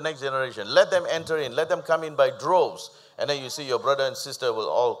 Speak to the next generation. Let them enter in. Let them come in by droves. And then you see your brother and sister will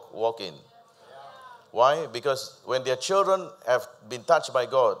all walk in. Why? Because when their children have been touched by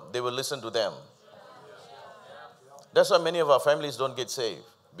God, they will listen to them. That's why many of our families don't get saved.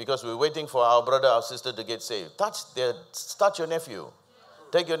 Because we're waiting for our brother, our sister to get saved. Touch your nephew.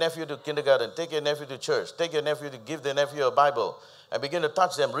 Take your nephew to kindergarten. Take your nephew to church. Take your nephew to give the nephew a Bible. And begin to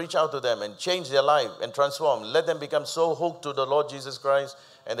touch them, reach out to them, and change their life and transform. Let them become so hooked to the Lord Jesus Christ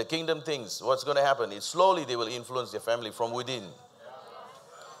and the kingdom things. What's going to happen is slowly they will influence their family from within.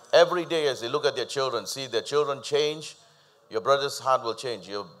 Every day as they look at their children, see their children change, your brother's heart will change.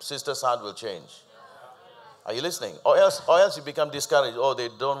 Your sister's heart will change. Are you listening? Or else you become discouraged. Oh, they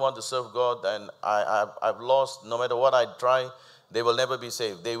don't want to serve God, and I've lost. No matter what I try, they will never be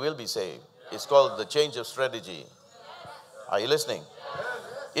saved. They will be saved. It's called the change of strategy. Are you listening?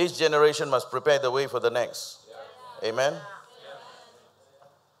 Each generation must prepare the way for the next. Amen?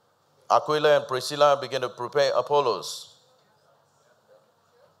 Aquila and Priscilla began to prepare Apollos.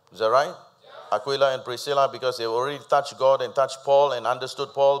 Is that right? Aquila and Priscilla, because they already touched God and touched Paul and understood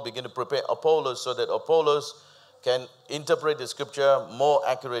Paul, begin to prepare Apollos so that Apollos can interpret the scripture more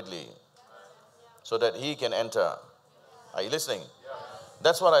accurately so that he can enter. Are you listening?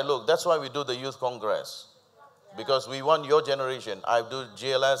 That's what I look. That's why we do the youth congress. Because we want your generation. I do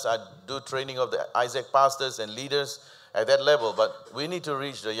GLS, I do training of the Isaac pastors and leaders at that level. But we need to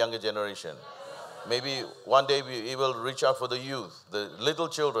reach the younger generation. Maybe one day we will reach out for the youth, the little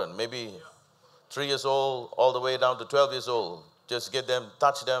children, maybe 3 years old all the way down to 12 years old. Just get them,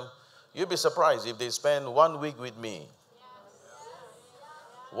 touch them. You'll be surprised if they spend 1 week with me.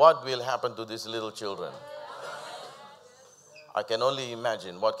 What will happen to these little children? I can only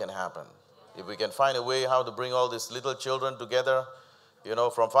imagine what can happen. If we can find a way how to bring all these little children together,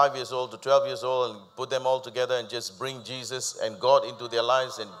 from 5 years old to 12 years old, and put them all together and just bring Jesus and God into their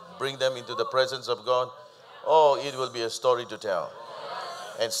lives and bring them into the presence of God, oh, it will be a story to tell.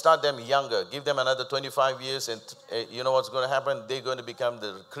 And start them younger. Give them another 25 years and you know what's going to happen? They're going to become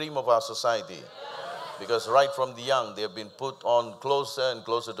the cream of our society. Because right from the young, they've been put on closer and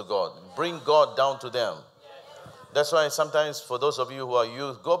closer to God. Bring God down to them. That's why sometimes for those of you who are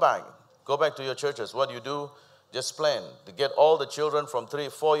youth, go back. Go back to your churches. What you do, just plan to get all the children from 3,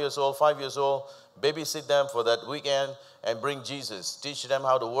 4 years old, 5 years old, babysit them for that weekend and bring Jesus. Teach them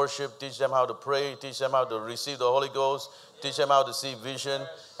how to worship, teach them how to pray, teach them how to receive the Holy Ghost, teach them how to see vision.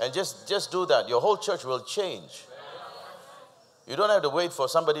 And just do that. Your whole church will change. You don't have to wait for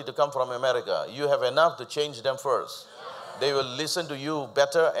somebody to come from America. You have enough to change them first. They will listen to you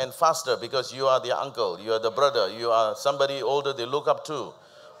better and faster because you are their uncle, you are the brother, you are somebody older they look up to.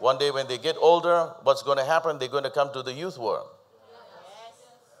 One day when they get older, what's going to happen? They're going to come to the youth world.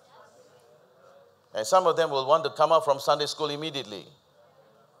 And some of them will want to come out from Sunday school immediately.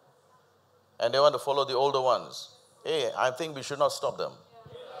 And they want to follow the older ones. Hey, I think we should not stop them.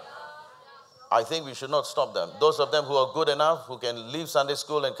 I think we should not stop them. Those of them who are good enough, who can leave Sunday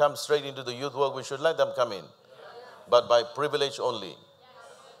school and come straight into the youth work, we should let them come in. But by privilege only.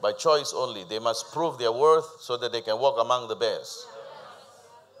 By choice only. They must prove their worth so that they can walk among the best.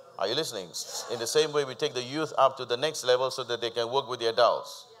 Are you listening? In the same way, we take the youth up to the next level so that they can work with the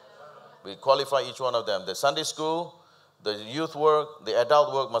adults. We qualify each one of them. The Sunday school, the youth work, the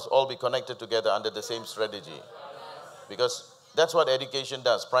adult work must all be connected together under the same strategy. Because that's what education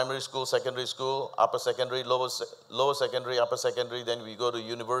does. Primary school, secondary school, upper secondary, lower secondary, upper secondary, then we go to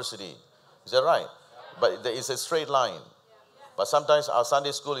university. Is that right? But it's a straight line. But sometimes our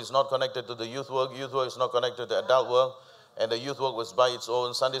Sunday school is not connected to the youth work is not connected to the adult work, and the youth work was by its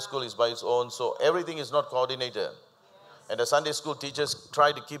own, Sunday school is by its own, so everything is not coordinated. And the Sunday school teachers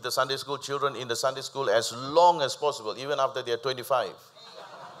try to keep the Sunday school children in the Sunday school as long as possible, even after they are 25.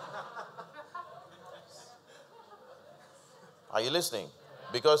 Are you listening?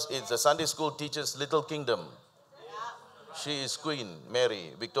 Because it's the Sunday school teacher's little kingdom. She is Queen,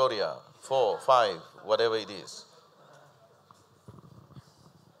 Mary, Victoria, 4, 5, whatever it is.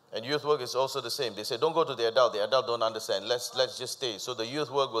 And youth work is also the same. They say, don't go to the adult. The adult don't understand. Let's just stay. So the youth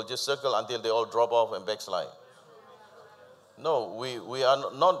work will just circle until they all drop off and backslide. No, we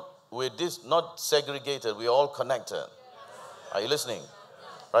are not segregated. We are all connected. Are you listening?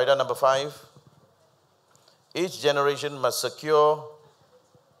 Write down number 5. Each generation must secure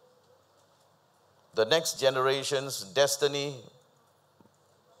the next generation's destiny.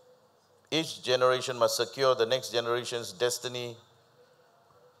 Each generation must secure the next generation's destiny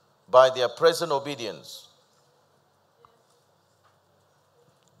by their present obedience.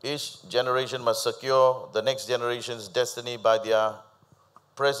 Each generation must secure the next generation's destiny by their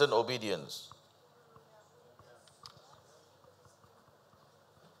present obedience.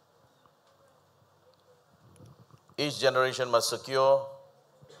 Each generation must secure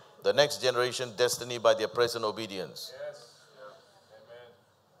the next generation's destiny by their present obedience. Yes.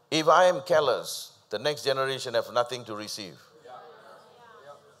 Yeah. If I am careless, the next generation have nothing to receive.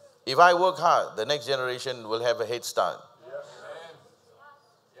 If I work hard, the next generation will have a head start.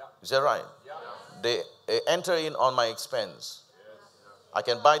 Is that right? They enter in on my expense. I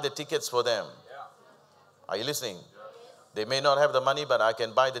can buy the tickets for them. Are you listening? They may not have the money, but I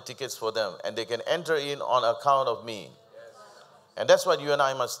can buy the tickets for them. And they can enter in on account of me. And that's what you and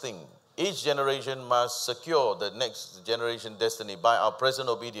I must think. Each generation must secure the next generation destiny by our present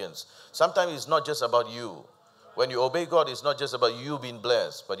obedience. Sometimes it's not just about you. When you obey God, it's not just about you being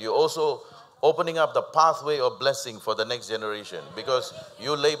blessed, but you're also opening up the pathway of blessing for the next generation. Because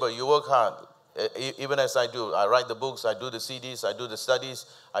you labor, you work hard, even as I do. I write the books, I do the CDs, I do the studies,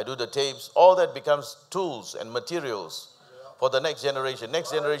 I do the tapes. All that becomes tools and materials for the next generation.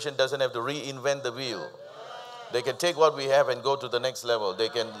 Next generation doesn't have to reinvent the wheel. They can take what we have and go to the next level. They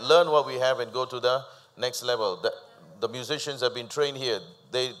can learn what we have and go to the next level. The musicians have been trained here.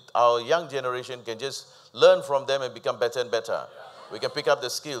 Our young generation can just learn from them and become better and better. We can pick up the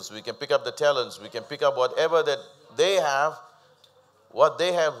skills. We can pick up the talents. We can pick up whatever that they have. What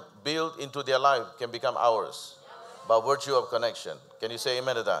they have built into their life can become ours by virtue of connection. Can you say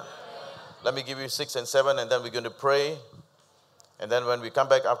amen to that? Let me give you 6 and 7, and then we're going to pray. And then when we come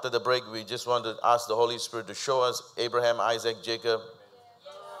back after the break, we just want to ask the Holy Spirit to show us Abraham, Isaac, Jacob,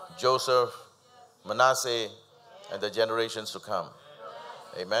 Joseph, Manasseh, and the generations to come.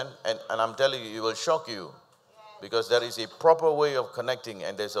 Amen. And I'm telling you, it will shock you, because there is a proper way of connecting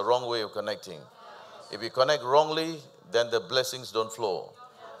and there's a wrong way of connecting. If you connect wrongly, then the blessings don't flow.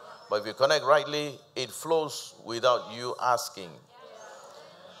 But if you connect rightly, it flows without you asking.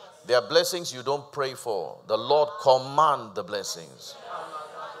 There are blessings you don't pray for. The Lord commands the blessings.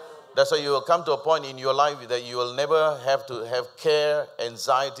 That's why you will come to a point in your life that you will never have to have care,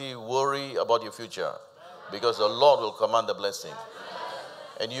 anxiety, worry about your future, because the Lord will command the blessing.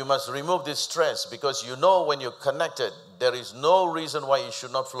 And you must remove this stress, because you know when you're connected, there is no reason why it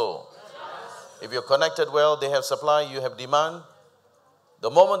should not flow. If you're connected well, they have supply, you have demand. The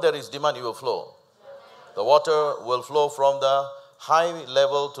moment there is demand, it will flow. The water will flow from the high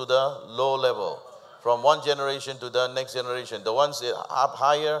level to the low level, from one generation to the next generation. The ones up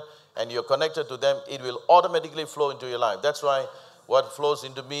higher and you're connected to them, it will automatically flow into your life. That's why what flows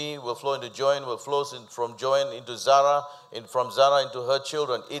into me will flow into Joanne, will flow from Joanne into Zara, and from Zara into her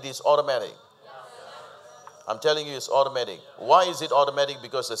children. It is automatic. I'm telling you, it's automatic. Why is it automatic?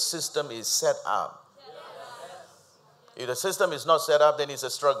 Because the system is set up. If the system is not set up, then it's a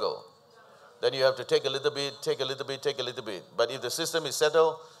struggle. Then you have to take a little bit, take a little bit, take a little bit. But if the system is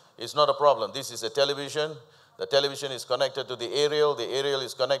settled, it's not a problem. This is a television. The television is connected to the aerial. The aerial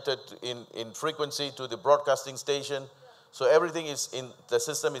is connected in frequency to the broadcasting station. So everything is in, the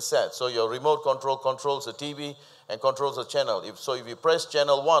system is set. So your remote control controls the TV and controls the channel. If you press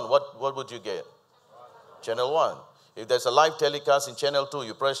channel 1, what would you get? Channel 1. If there's a live telecast in channel 2,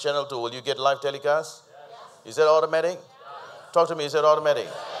 you press channel 2, will you get live telecast? Is that automatic? Talk to me, is that automatic?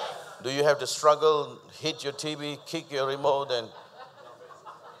 Do you have to struggle, hit your TV, kick your remote,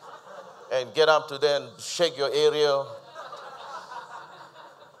 and get up to there and shake your aerial?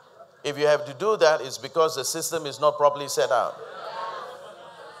 If you have to do that, it's because the system is not properly set up.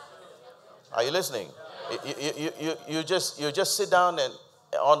 Are you listening? You just sit down and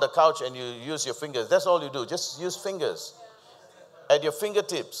on the couch and you use your fingers. That's all you do. Just use fingers at your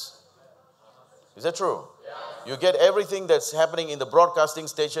fingertips. Is that true? You get everything that's happening in the broadcasting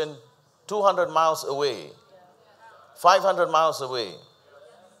station 200 miles away, 500 miles away,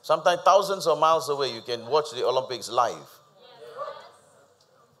 sometimes thousands of miles away. You can watch the Olympics live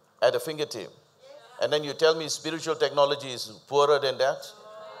at a fingertip. And then you tell me spiritual technology is poorer than that?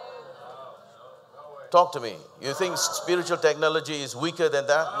 Talk to me. You think spiritual technology is weaker than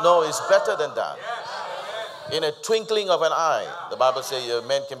that? No, it's better than that. In a twinkling of an eye, the Bible says a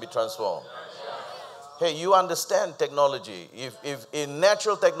man can be transformed. Hey, you understand technology. If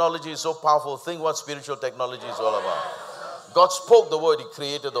natural technology is so powerful, think what spiritual technology is all about. God spoke the word, He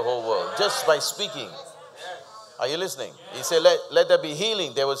created the whole world just by speaking. Are you listening? He said, let there be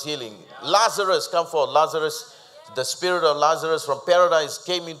healing. There was healing. Lazarus, come forth. Lazarus, the spirit of Lazarus from paradise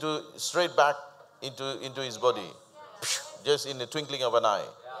came straight back into his body. Just in the twinkling of an eye.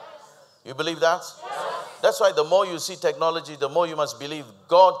 You believe that? That's why the more you see technology, the more you must believe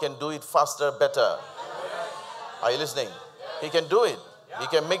God can do it faster, better. Are you listening? He can do it. He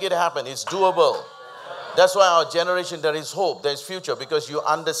can make it happen. It's doable. That's why our generation, there is hope, there is future, because you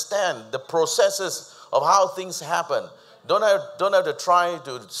understand the processes of how things happen. Don't have to try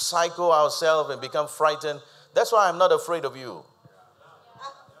to psycho ourselves and become frightened. That's why I'm not afraid of you.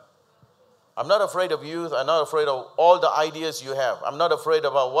 I'm not afraid of youth. I'm not afraid of all the ideas you have. I'm not afraid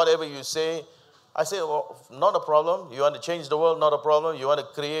about whatever you say. I say, well, not a problem. You want to change the world? Not a problem. You want to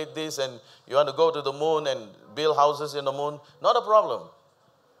create this and you want to go to the moon and build houses in the moon? Not a problem.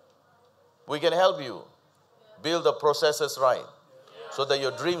 We can help you build the processes right so that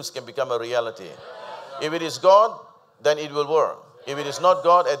your dreams can become a reality. If it is God, then it will work. If it is not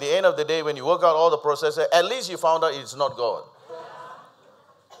God, at the end of the day, when you work out all the processes, at least you found out it's not God.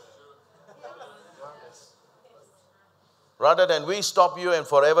 Rather than we stop you and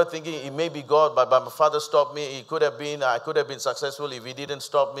forever thinking it may be God, but my father stopped me. I could have been successful if he didn't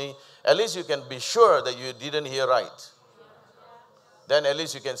stop me. At least you can be sure that you didn't hear right. Then at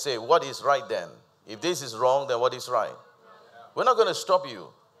least you can say, what is right then? If this is wrong, then what is right? We're not going to stop you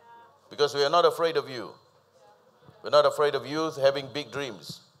because we are not afraid of you. We're not afraid of youth having big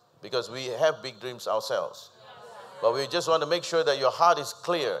dreams because we have big dreams ourselves. But we just want to make sure that your heart is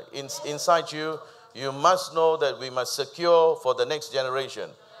clear. Inside you, you must know that we must secure for the next generation.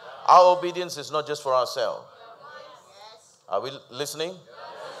 Our obedience is not just for ourselves. Are we listening?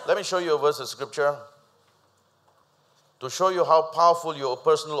 Let me show you a verse of scripture. to show you how powerful your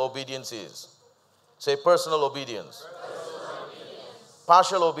personal obedience is. Say personal obedience.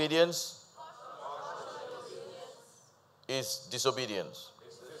 Partial obedience is disobedience.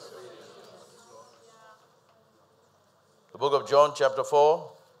 The book of John chapter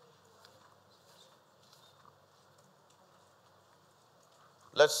 4.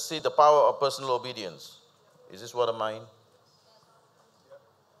 Let's see the power of personal obedience. Is this what of mine?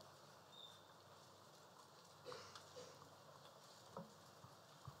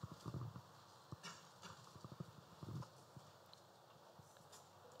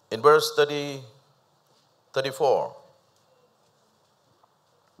 In verse 34.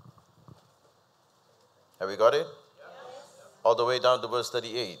 Have we got it? Yes. All the way down to verse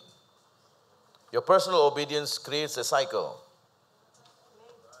 38. Your personal obedience creates a cycle.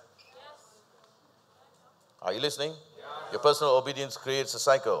 Are you listening? Yeah. Your personal obedience creates a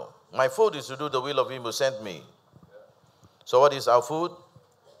cycle. My food is to do the will of him who sent me. So what is our food?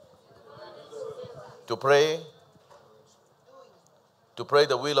 To pray. To pray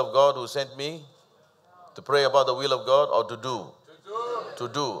the will of God who sent me? To pray about the will of God, or to do? To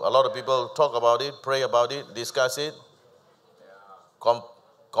do. A lot of people talk about it, pray about it, discuss it,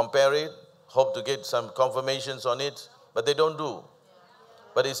 compare it, hope to get some confirmations on it, but they don't do.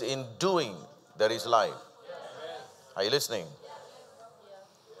 But it's in doing there is life. Are you listening?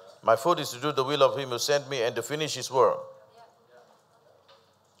 My food is to do the will of him who sent me and to finish his work.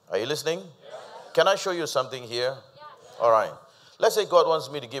 Are you listening? Can I show you something here? All right. Let's say God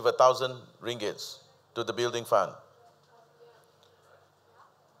wants me to give 1,000 ringgits to the building fund.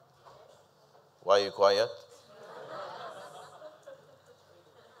 Why are you quiet?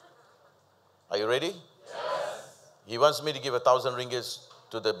 Are you ready? Yes. He wants me to give 1,000 ringgits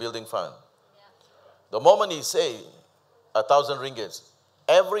to the building fund. The moment he say 1,000 ringgits,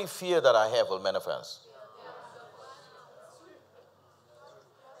 every fear that I have will manifest.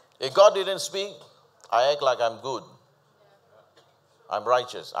 If God didn't speak, I act like I'm good. I'm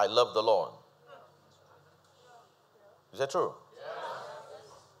righteous. I love the Lord. Is that true?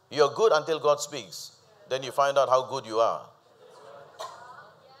 You're good until God speaks. Then you find out how good you are.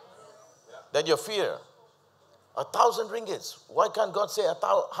 Then you fear. 1,000 ringgits. Why can't God say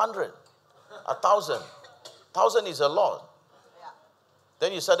 100? 1,000. 1,000 is a lot.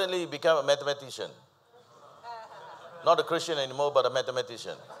 Then you suddenly become a mathematician. Not a Christian anymore, but a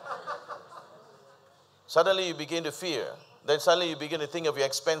mathematician. Suddenly you begin to fear. Then suddenly you begin to think of your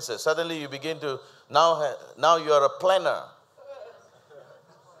expenses. Suddenly you begin to, now you are a planner.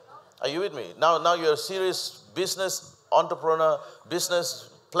 Are you with me? Now you're a serious business entrepreneur, business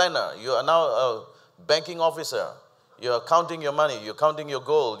planner. You are now a banking officer. You're counting your money. You're counting your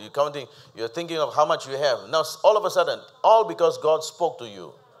gold. You're thinking of how much you have. Now all of a sudden, all because God spoke to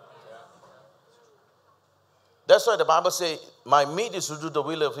you. That's why the Bible says, my meat is to do the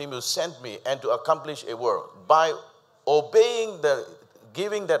will of him who sent me and to accomplish a work. By obeying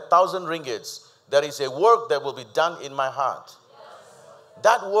giving that 1,000 ringgits, there is a work that will be done in my heart. Yes.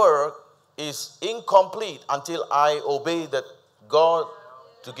 That work is incomplete until I obey that God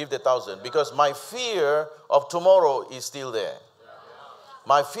to give the 1,000, because my fear of tomorrow is still there.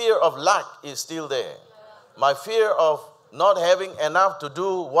 My fear of lack is still there. My fear of not having enough to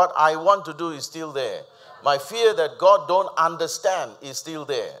do what I want to do is still there. My fear that God don't understand is still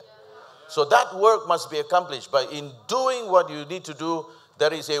there. So that work must be accomplished. But in doing what you need to do,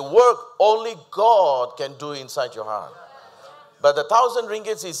 there is a work only God can do inside your heart. But the 1,000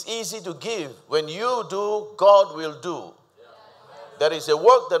 ringgits is easy to give. When you do, God will do. There is a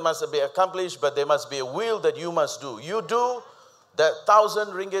work that must be accomplished, but there must be a will that you must do. You do, that 1,000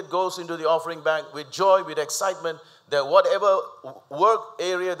 ringgit goes into the offering bank with joy, with excitement, that whatever work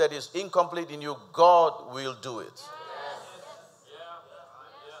area that is incomplete in you, God will do it.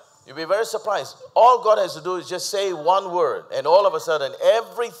 You'll be very surprised. All God has to do is just say one word, and all of a sudden,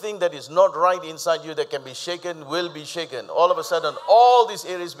 everything that is not right inside you that can be shaken will be shaken. All of a sudden, all these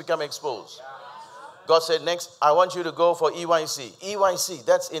areas become exposed. God said, next, I want you to go for EYC. EYC,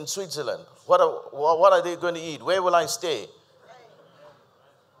 that's in Switzerland. What are they going to eat? Where will I stay?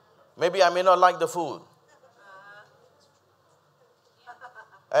 Maybe I may not like the food.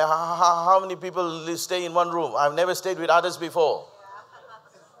 How many people stay in one room? I've never stayed with others before.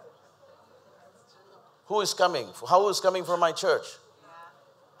 Who is coming? Who is coming from my church?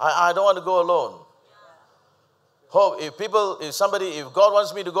 I don't want to go alone. If God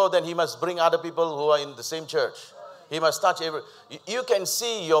wants me to go, then he must bring other people who are in the same church. He must touch you can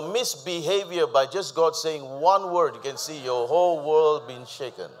see your misbehavior by just God saying one word. You can see your whole world being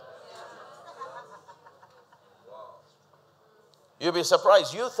shaken. You'll be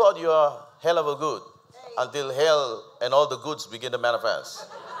surprised. You thought you are hell of a good. until hell and all the goods begin to manifest.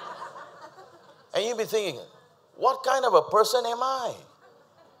 And you'll be thinking, what kind of a person am I?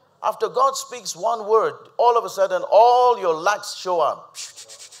 After God speaks one word, all of a sudden, all your lacks show up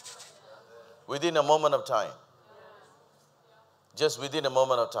within a moment of time. Just within a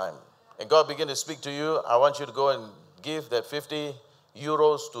moment of time. And God begin to speak to you. I want you to go and give that 50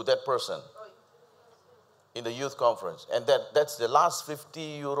 euros to that person in the youth conference. And that's the last 50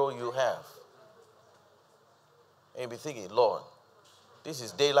 euro you have. And you'll be thinking, Lord, this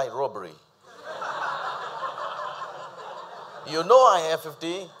is daylight robbery. You know I have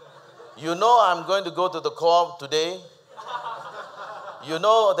 50. You know I'm going to go to the co-op today. You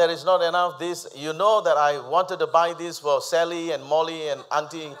know there is not enough this. You know that I wanted to buy this for Sally and Molly and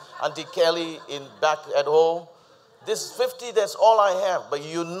Auntie Kelly back at home. This 50, that's all I have. But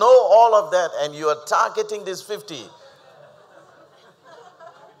you know all of that and you are targeting this 50.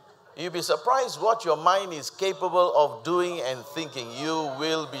 You'll be surprised what your mind is capable of doing and thinking. You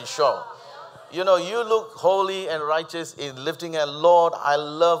will be shocked. You know, you look holy and righteous in lifting a Lord, I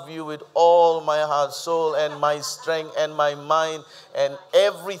love you with all my heart, soul, and my strength, and my mind, and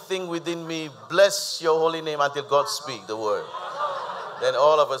everything within me. Bless your holy name until God speak the word. Then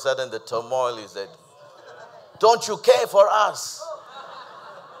all of a sudden the turmoil is that, don't you care for us?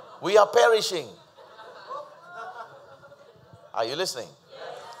 We are perishing. Are you listening?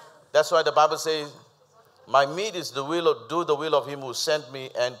 That's why the Bible says, my meat is do the will of him who sent me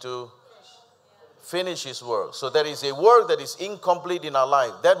and to finish his work. So there is a work that is incomplete in our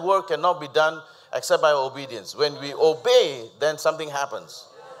life. That work cannot be done except by obedience. When we obey, then something happens.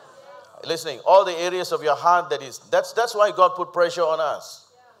 Listening, all the areas of your heart that's why God put pressure on us.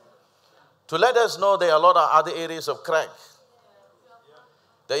 To let us know there are a lot of other areas of crack.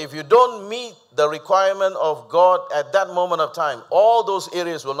 That if you don't meet the requirement of God at that moment of time, all those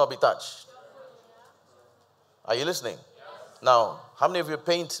areas will not be touched. Are you listening? Now, how many of you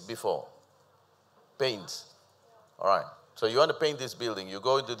paint before? Paint. All right. So you want to paint this building. You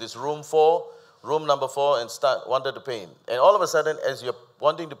go into this room number 4, and wanted to paint. And all of a sudden, as you're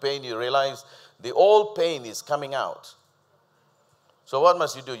wanting to paint, you realize the old paint is coming out. So what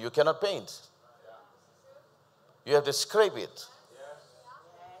must you do? You cannot paint. You have to scrape it.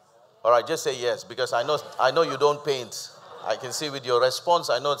 All right, just say yes, because I know you don't paint. I can see with your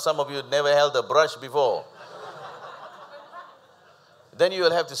response, I know some of you never held a brush before. Then you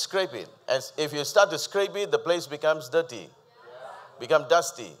will have to scrape it. And if you start to scrape it, the place becomes dirty, become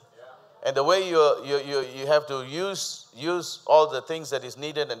dusty. And the way you have to use all the things that is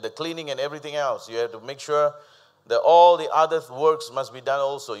needed and the cleaning and everything else, you have to make sure that all the other works must be done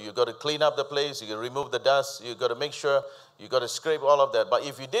also. You've got to clean up the place, you got to remove the dust, you've got to make sure, you got to scrape all of that. But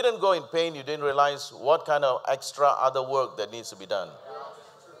if you didn't go in pain, you didn't realize what kind of extra other work that needs to be done.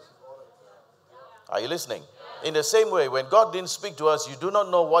 Are you listening? In the same way, when God didn't speak to us, you do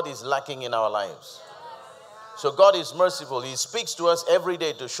not know what is lacking in our lives. So God is merciful. He speaks to us every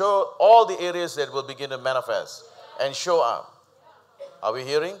day to show all the areas that will begin to manifest and show up. Are we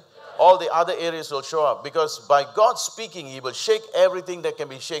hearing? All the other areas will show up, because by God speaking, He will shake everything that can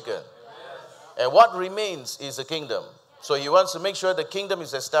be shaken. And what remains is the kingdom. So He wants to make sure the kingdom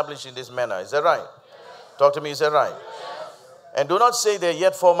is established in this manner. Is that right? Talk to me, is that right? And do not say there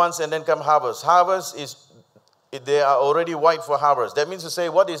yet 4 months and then come harvest. Harvest is, they are already white for harvest. That means to say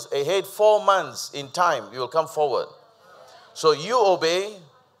what is ahead 4 months in time, you will come forward. So you obey,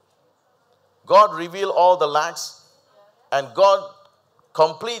 God reveal all the lacks, and God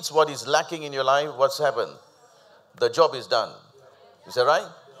completes what is lacking in your life. What's happened? The job is done. Is that right?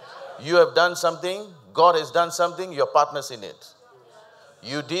 You have done something, God has done something, you're partners in it.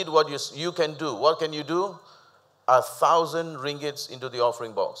 You did what you can do. What can you do? 1,000 ringgits into the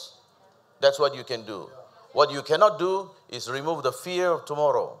offering box. That's what you can do. What you cannot do is remove the fear of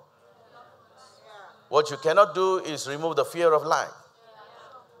tomorrow. What you cannot do is remove the fear of lack.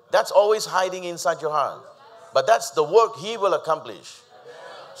 That's always hiding inside your heart. But that's the work He will accomplish.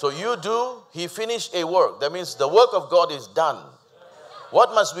 So you do, He finished a work. That means the work of God is done.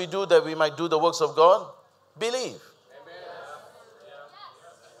 What must we do that we might do the works of God? Believe.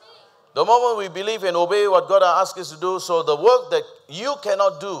 The moment we believe and obey what God has asked us to do, so the work that you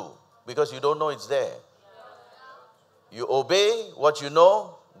cannot do because you don't know it's there. You obey what you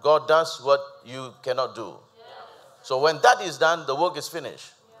know, God does what you cannot do. So when that is done, the work is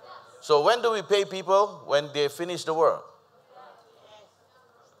finished. So when do we pay people? When they finish the work.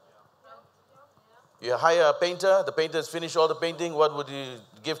 You hire a painter, the painter has finished all the painting, what would he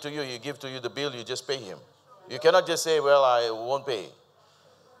give to you? He give to you the bill, you just pay him. You cannot just say, well, I won't pay.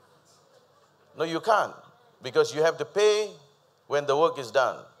 No, you can't, because you have to pay when the work is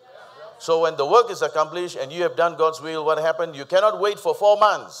done. So when the work is accomplished and you have done God's will, what happened? You cannot wait for 4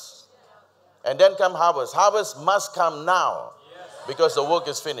 months and then come harvest. Harvest must come now because the work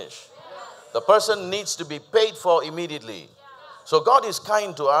is finished. The person needs to be paid for immediately. So God is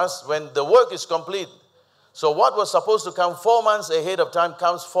kind to us when the work is complete. So what was supposed to come 4 months ahead of time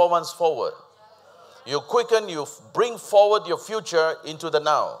comes 4 months forward. You quicken, you bring forward your future into the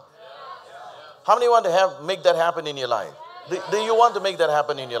now. How many want to make that happen in your life? Do you want to make that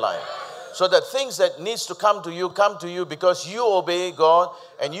happen in your life? So that things that needs to come to you because you obey God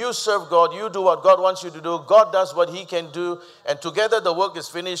and you serve God. You do what God wants you to do. God does what He can do. And together the work is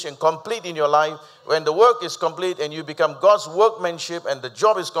finished and complete in your life. When the work is complete and you become God's workmanship and the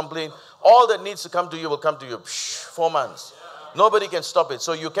job is complete, all that needs to come to you will come to you. 4 months. Nobody can stop it.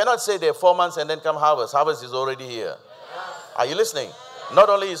 So you cannot say there 4 months and then come harvest. Harvest is already here. Are you listening? Not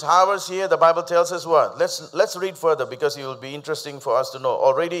only is harvest here, the Bible tells us what? Let's read further because it will be interesting for us to know.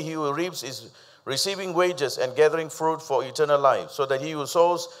 Already he who reaps is receiving wages and gathering fruit for eternal life, so that he who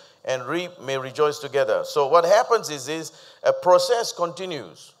sows and reap may rejoice together. So what happens is this, a process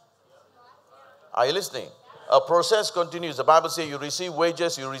continues. Are you listening? A process continues. The Bible says you receive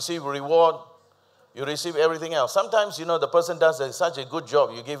wages, you receive reward, you receive everything else. Sometimes, the person does such a good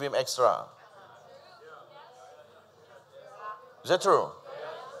job, you give him extra. Is that true?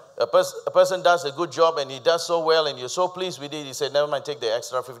 A person does a good job and he does so well and you're so pleased with it, he said, never mind, take the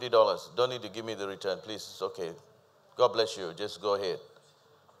extra $50. Don't need to give me the return, please. It's okay. God bless you. Just go ahead.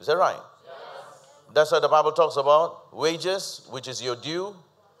 Is that right? Yes. That's what the Bible talks about. Wages, which is your due.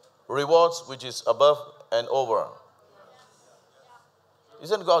 Rewards, which is above and over.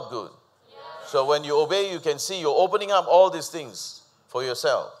 Isn't God good? Yes. So when you obey, you can see you're opening up all these things for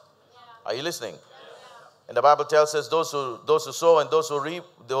yourself. Are you listening? And the Bible tells us those who sow and those who reap,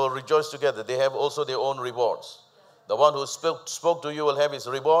 they will rejoice together. They have also their own rewards. The one who spoke to you will have his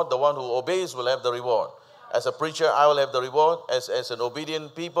reward. The one who obeys will have the reward. As a preacher, I will have the reward. As an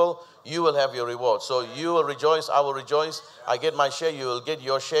obedient people, you will have your reward. So you will rejoice, I will rejoice. I get my share, you will get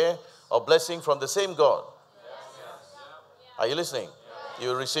your share of blessing from the same God. Are you listening? You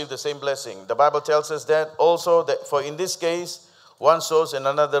will receive the same blessing. The Bible tells us that also, that for in this case, one sows and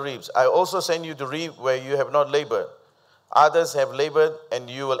another reaps. I also send you to reap where you have not labored. Others have labored and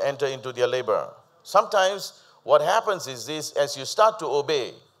you will enter into their labor. Sometimes what happens is this, as you start to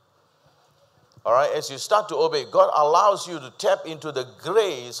obey, all right, as you start to obey, God allows you to tap into the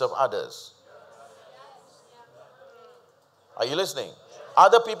grace of others. Are you listening?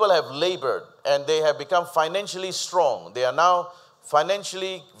 Other people have labored and they have become financially strong. They are now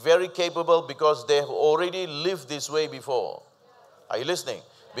financially very capable because they have already lived this way before. Are you listening?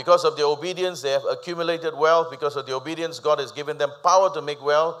 Because of their obedience, they have accumulated wealth. Because of the obedience, God has given them power to make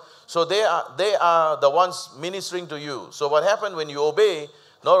wealth. So they are the ones ministering to you. So what happened when you obey,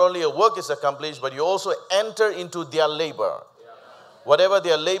 not only a work is accomplished, but you also enter into their labor. Whatever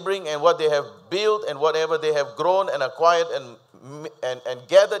they are laboring and what they have built and whatever they have grown and acquired and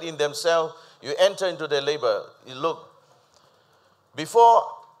gathered in themselves, you enter into their labor. You look, before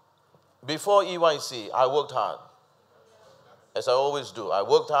EYC, I worked hard. As I always do. I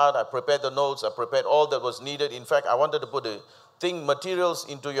worked hard, I prepared the notes, I prepared all that was needed. In fact, I wanted to put the materials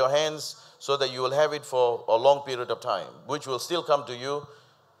into your hands so that you will have it for a long period of time, which will still come to you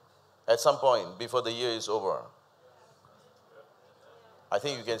at some point before the year is over. I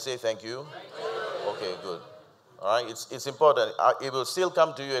think you can say thank you. Okay, good. All right, it's important. It will still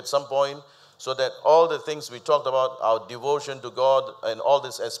come to you at some point so that all the things we talked about, our devotion to God and all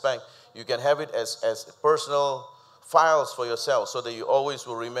this aspect, you can have it as personal files for yourself so that you always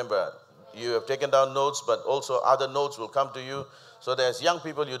will remember. You have taken down notes, but also other notes will come to you so that as young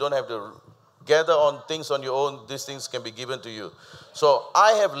people, you don't have to gather on things on your own. These things can be given to you. So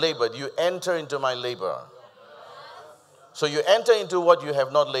I have labored. You enter into my labor. So you enter into what you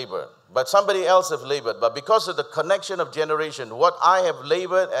have not labored, but somebody else have labored. But because of the connection of generation, what I have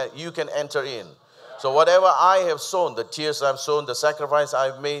labored, you can enter in. So whatever I have sown, the tears I've sown, the sacrifice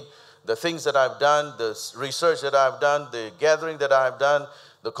I've made, the things that I've done, the research that I've done, the gathering that I've done,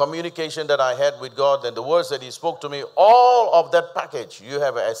 the communication that I had with God, and the words that He spoke to me, all of that package, you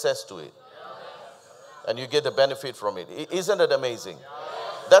have access to it. And you get the benefit from it. Isn't it amazing?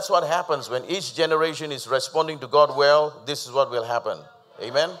 That's what happens when each generation is responding to God well. This is what will happen.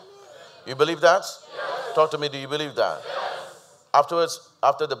 Amen? You believe that? Talk to me, do you believe that? Afterwards,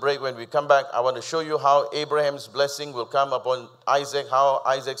 after the break, when we come back, I want to show you how Abraham's blessing will come upon Isaac, how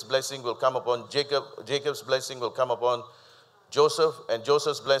Isaac's blessing will come upon Jacob, Jacob's blessing will come upon Joseph, and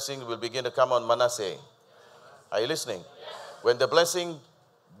Joseph's blessing will begin to come on Manasseh. Are you listening? When the blessing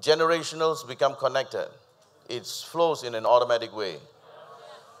generationals become connected, it flows in an automatic way.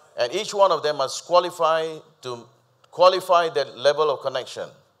 And each one of them must qualify that level of connection.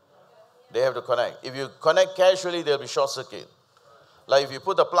 They have to connect. If you connect casually, there will be short circuit. Like if you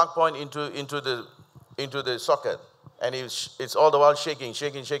put the plug point into the socket, and it's all the while shaking,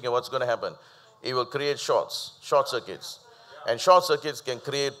 what's going to happen? It will create short circuits. And short circuits can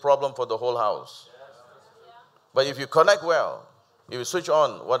create problem for the whole house. But if you connect well, if you switch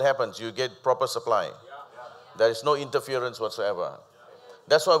on, what happens? You get proper supply. There is no interference whatsoever.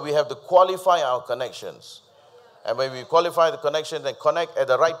 That's why we have to qualify our connections. And when we qualify the connections and connect at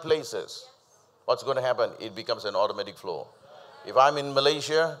the right places, what's going to happen? It becomes an automatic flow. If I'm in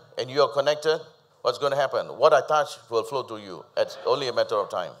Malaysia and you are connected, what's going to happen? What I touch will flow to you. It's only a matter of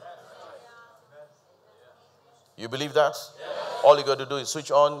time. You believe that? All you got to do is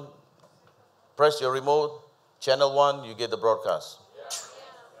switch on, press your remote, channel 1, you get the broadcast.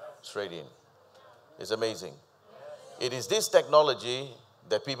 Straight in. It's amazing. It is this technology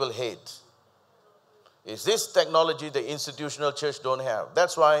that people hate. It's this technology the institutional church don't have.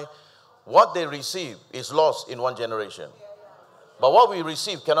 That's why what they receive is lost in one generation. But what we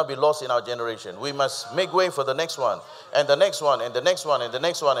receive cannot be lost in our generation. We must make way for the next one, and the next one, and the next one, and the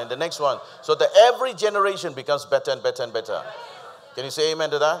next one, and the next one, so that every generation becomes better and better and better. Can you say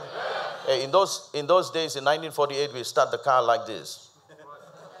amen to that? Hey, in those days, in 1948, we start the car like this.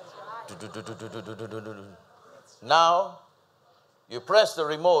 Now, you press the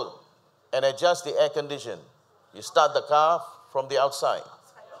remote and adjust the air condition. You start the car from the outside.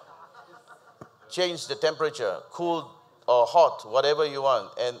 Change the temperature, cool or hot, whatever you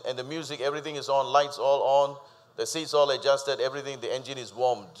want. And the music, everything is on, lights all on, the seats all adjusted, everything, the engine is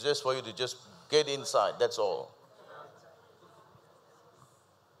warm, just for you to just get inside, that's all.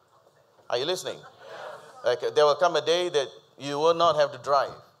 Are you listening? Like, there will come a day that you will not have to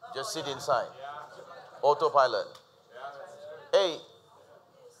drive. Just sit inside. Autopilot. Hey,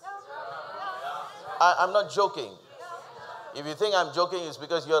 I'm not joking. If you think I'm joking, it's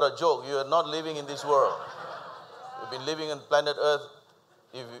because you're a joke. You're not living in this world. You've been living on planet Earth.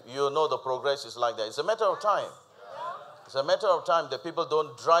 If you know the progress is like that. It's a matter of time. It's a matter of time that people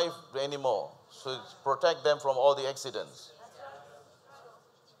don't drive anymore. So protect them from all the accidents.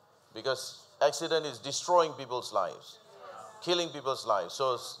 Because accident is destroying people's lives, killing people's lives.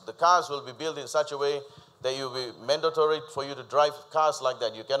 So the cars will be built in such a way that it will be mandatory for you to drive cars like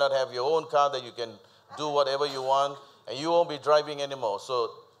that. You cannot have your own car that you can do whatever you want, and you won't be driving anymore.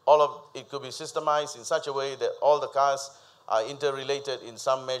 So all of it could be systemized in such a way that all the cars are interrelated in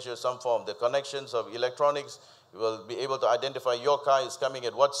some measure, some form. The connections of electronics, you will be able to identify your car is coming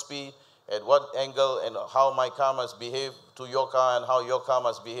at what speed, at what angle, and how my car must behave to your car and how your car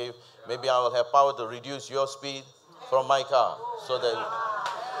must behave. Maybe I will have power to reduce your speed from my car. So that,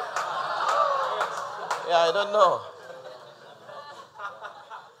 yeah, I don't know.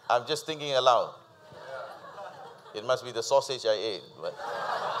 I'm just thinking aloud. It must be the sausage I ate. But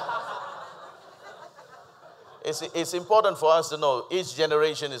it's important for us to know each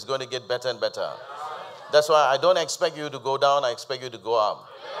generation is going to get better and better. That's why I don't expect you to go down. I expect you to go up.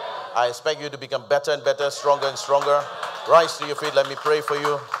 I expect you to become better and better, stronger and stronger. Rise to your feet. Let me pray for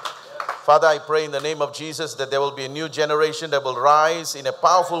you. Father, I pray in the name of Jesus that there will be a new generation that will rise in a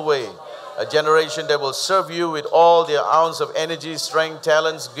powerful way. A generation that will serve you with all their ounce of energy, strength,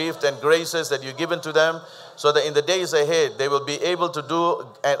 talents, gift, and graces that you've given to them, so that in the days ahead, they will be able to do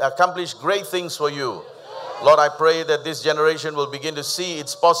and accomplish great things for you. Lord, I pray that this generation will begin to see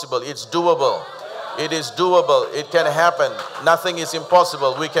it's possible, it's doable. It is doable. It can happen. Nothing is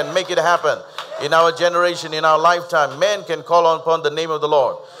impossible. We can make it happen. In our generation, in our lifetime, men can call upon the name of the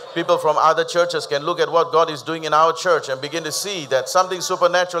Lord. People from other churches can look at what God is doing in our church and begin to see that something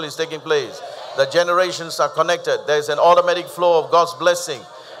supernatural is taking place. The generations are connected. There is an automatic flow of God's blessing,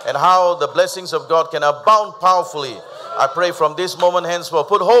 and how the blessings of God can abound powerfully. I pray from this moment henceforth,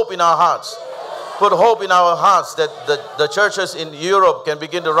 put hope in our hearts. Put hope in our hearts that the churches in Europe can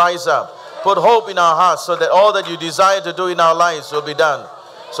begin to rise up. Put hope in our hearts so that all that you desire to do in our lives will be done.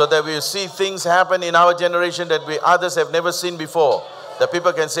 So that we will see things happen in our generation that others have never seen before. That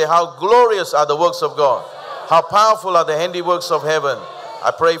people can say, how glorious are the works of God. How powerful are the handiworks of heaven.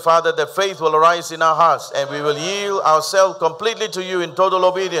 I pray, Father, that faith will arise in our hearts and we will yield ourselves completely to you in total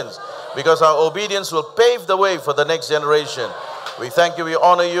obedience. Because our obedience will pave the way for the next generation. We thank you, we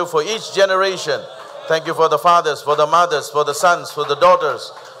honor you for each generation. Thank you for the fathers, for the mothers, for the sons, for the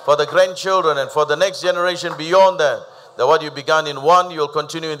daughters, for the grandchildren, and for the next generation beyond that. That what you began in one, you'll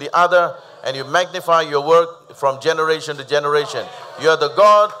continue in the other, and you magnify your work from generation to generation. You are the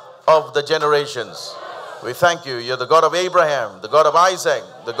God of the generations. We thank you. You're the God of Abraham, the God of Isaac,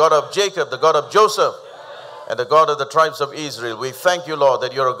 the God of Jacob, the God of Joseph. and the God of the tribes of Israel. We thank you, Lord,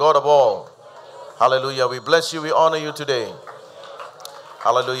 that you're a God of all. Hallelujah. We bless you. We honor you today.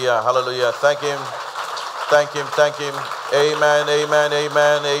 Hallelujah. Hallelujah. Thank him. Thank him. Thank him. Amen. Amen.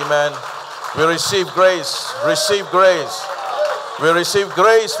 Amen. Amen. We receive grace. Receive grace. We receive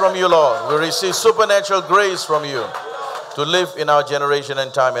grace from you, Lord. We receive supernatural grace from you to live in our generation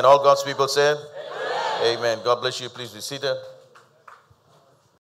and time. And all God's people said, Amen. Amen. God bless you. Please be seated.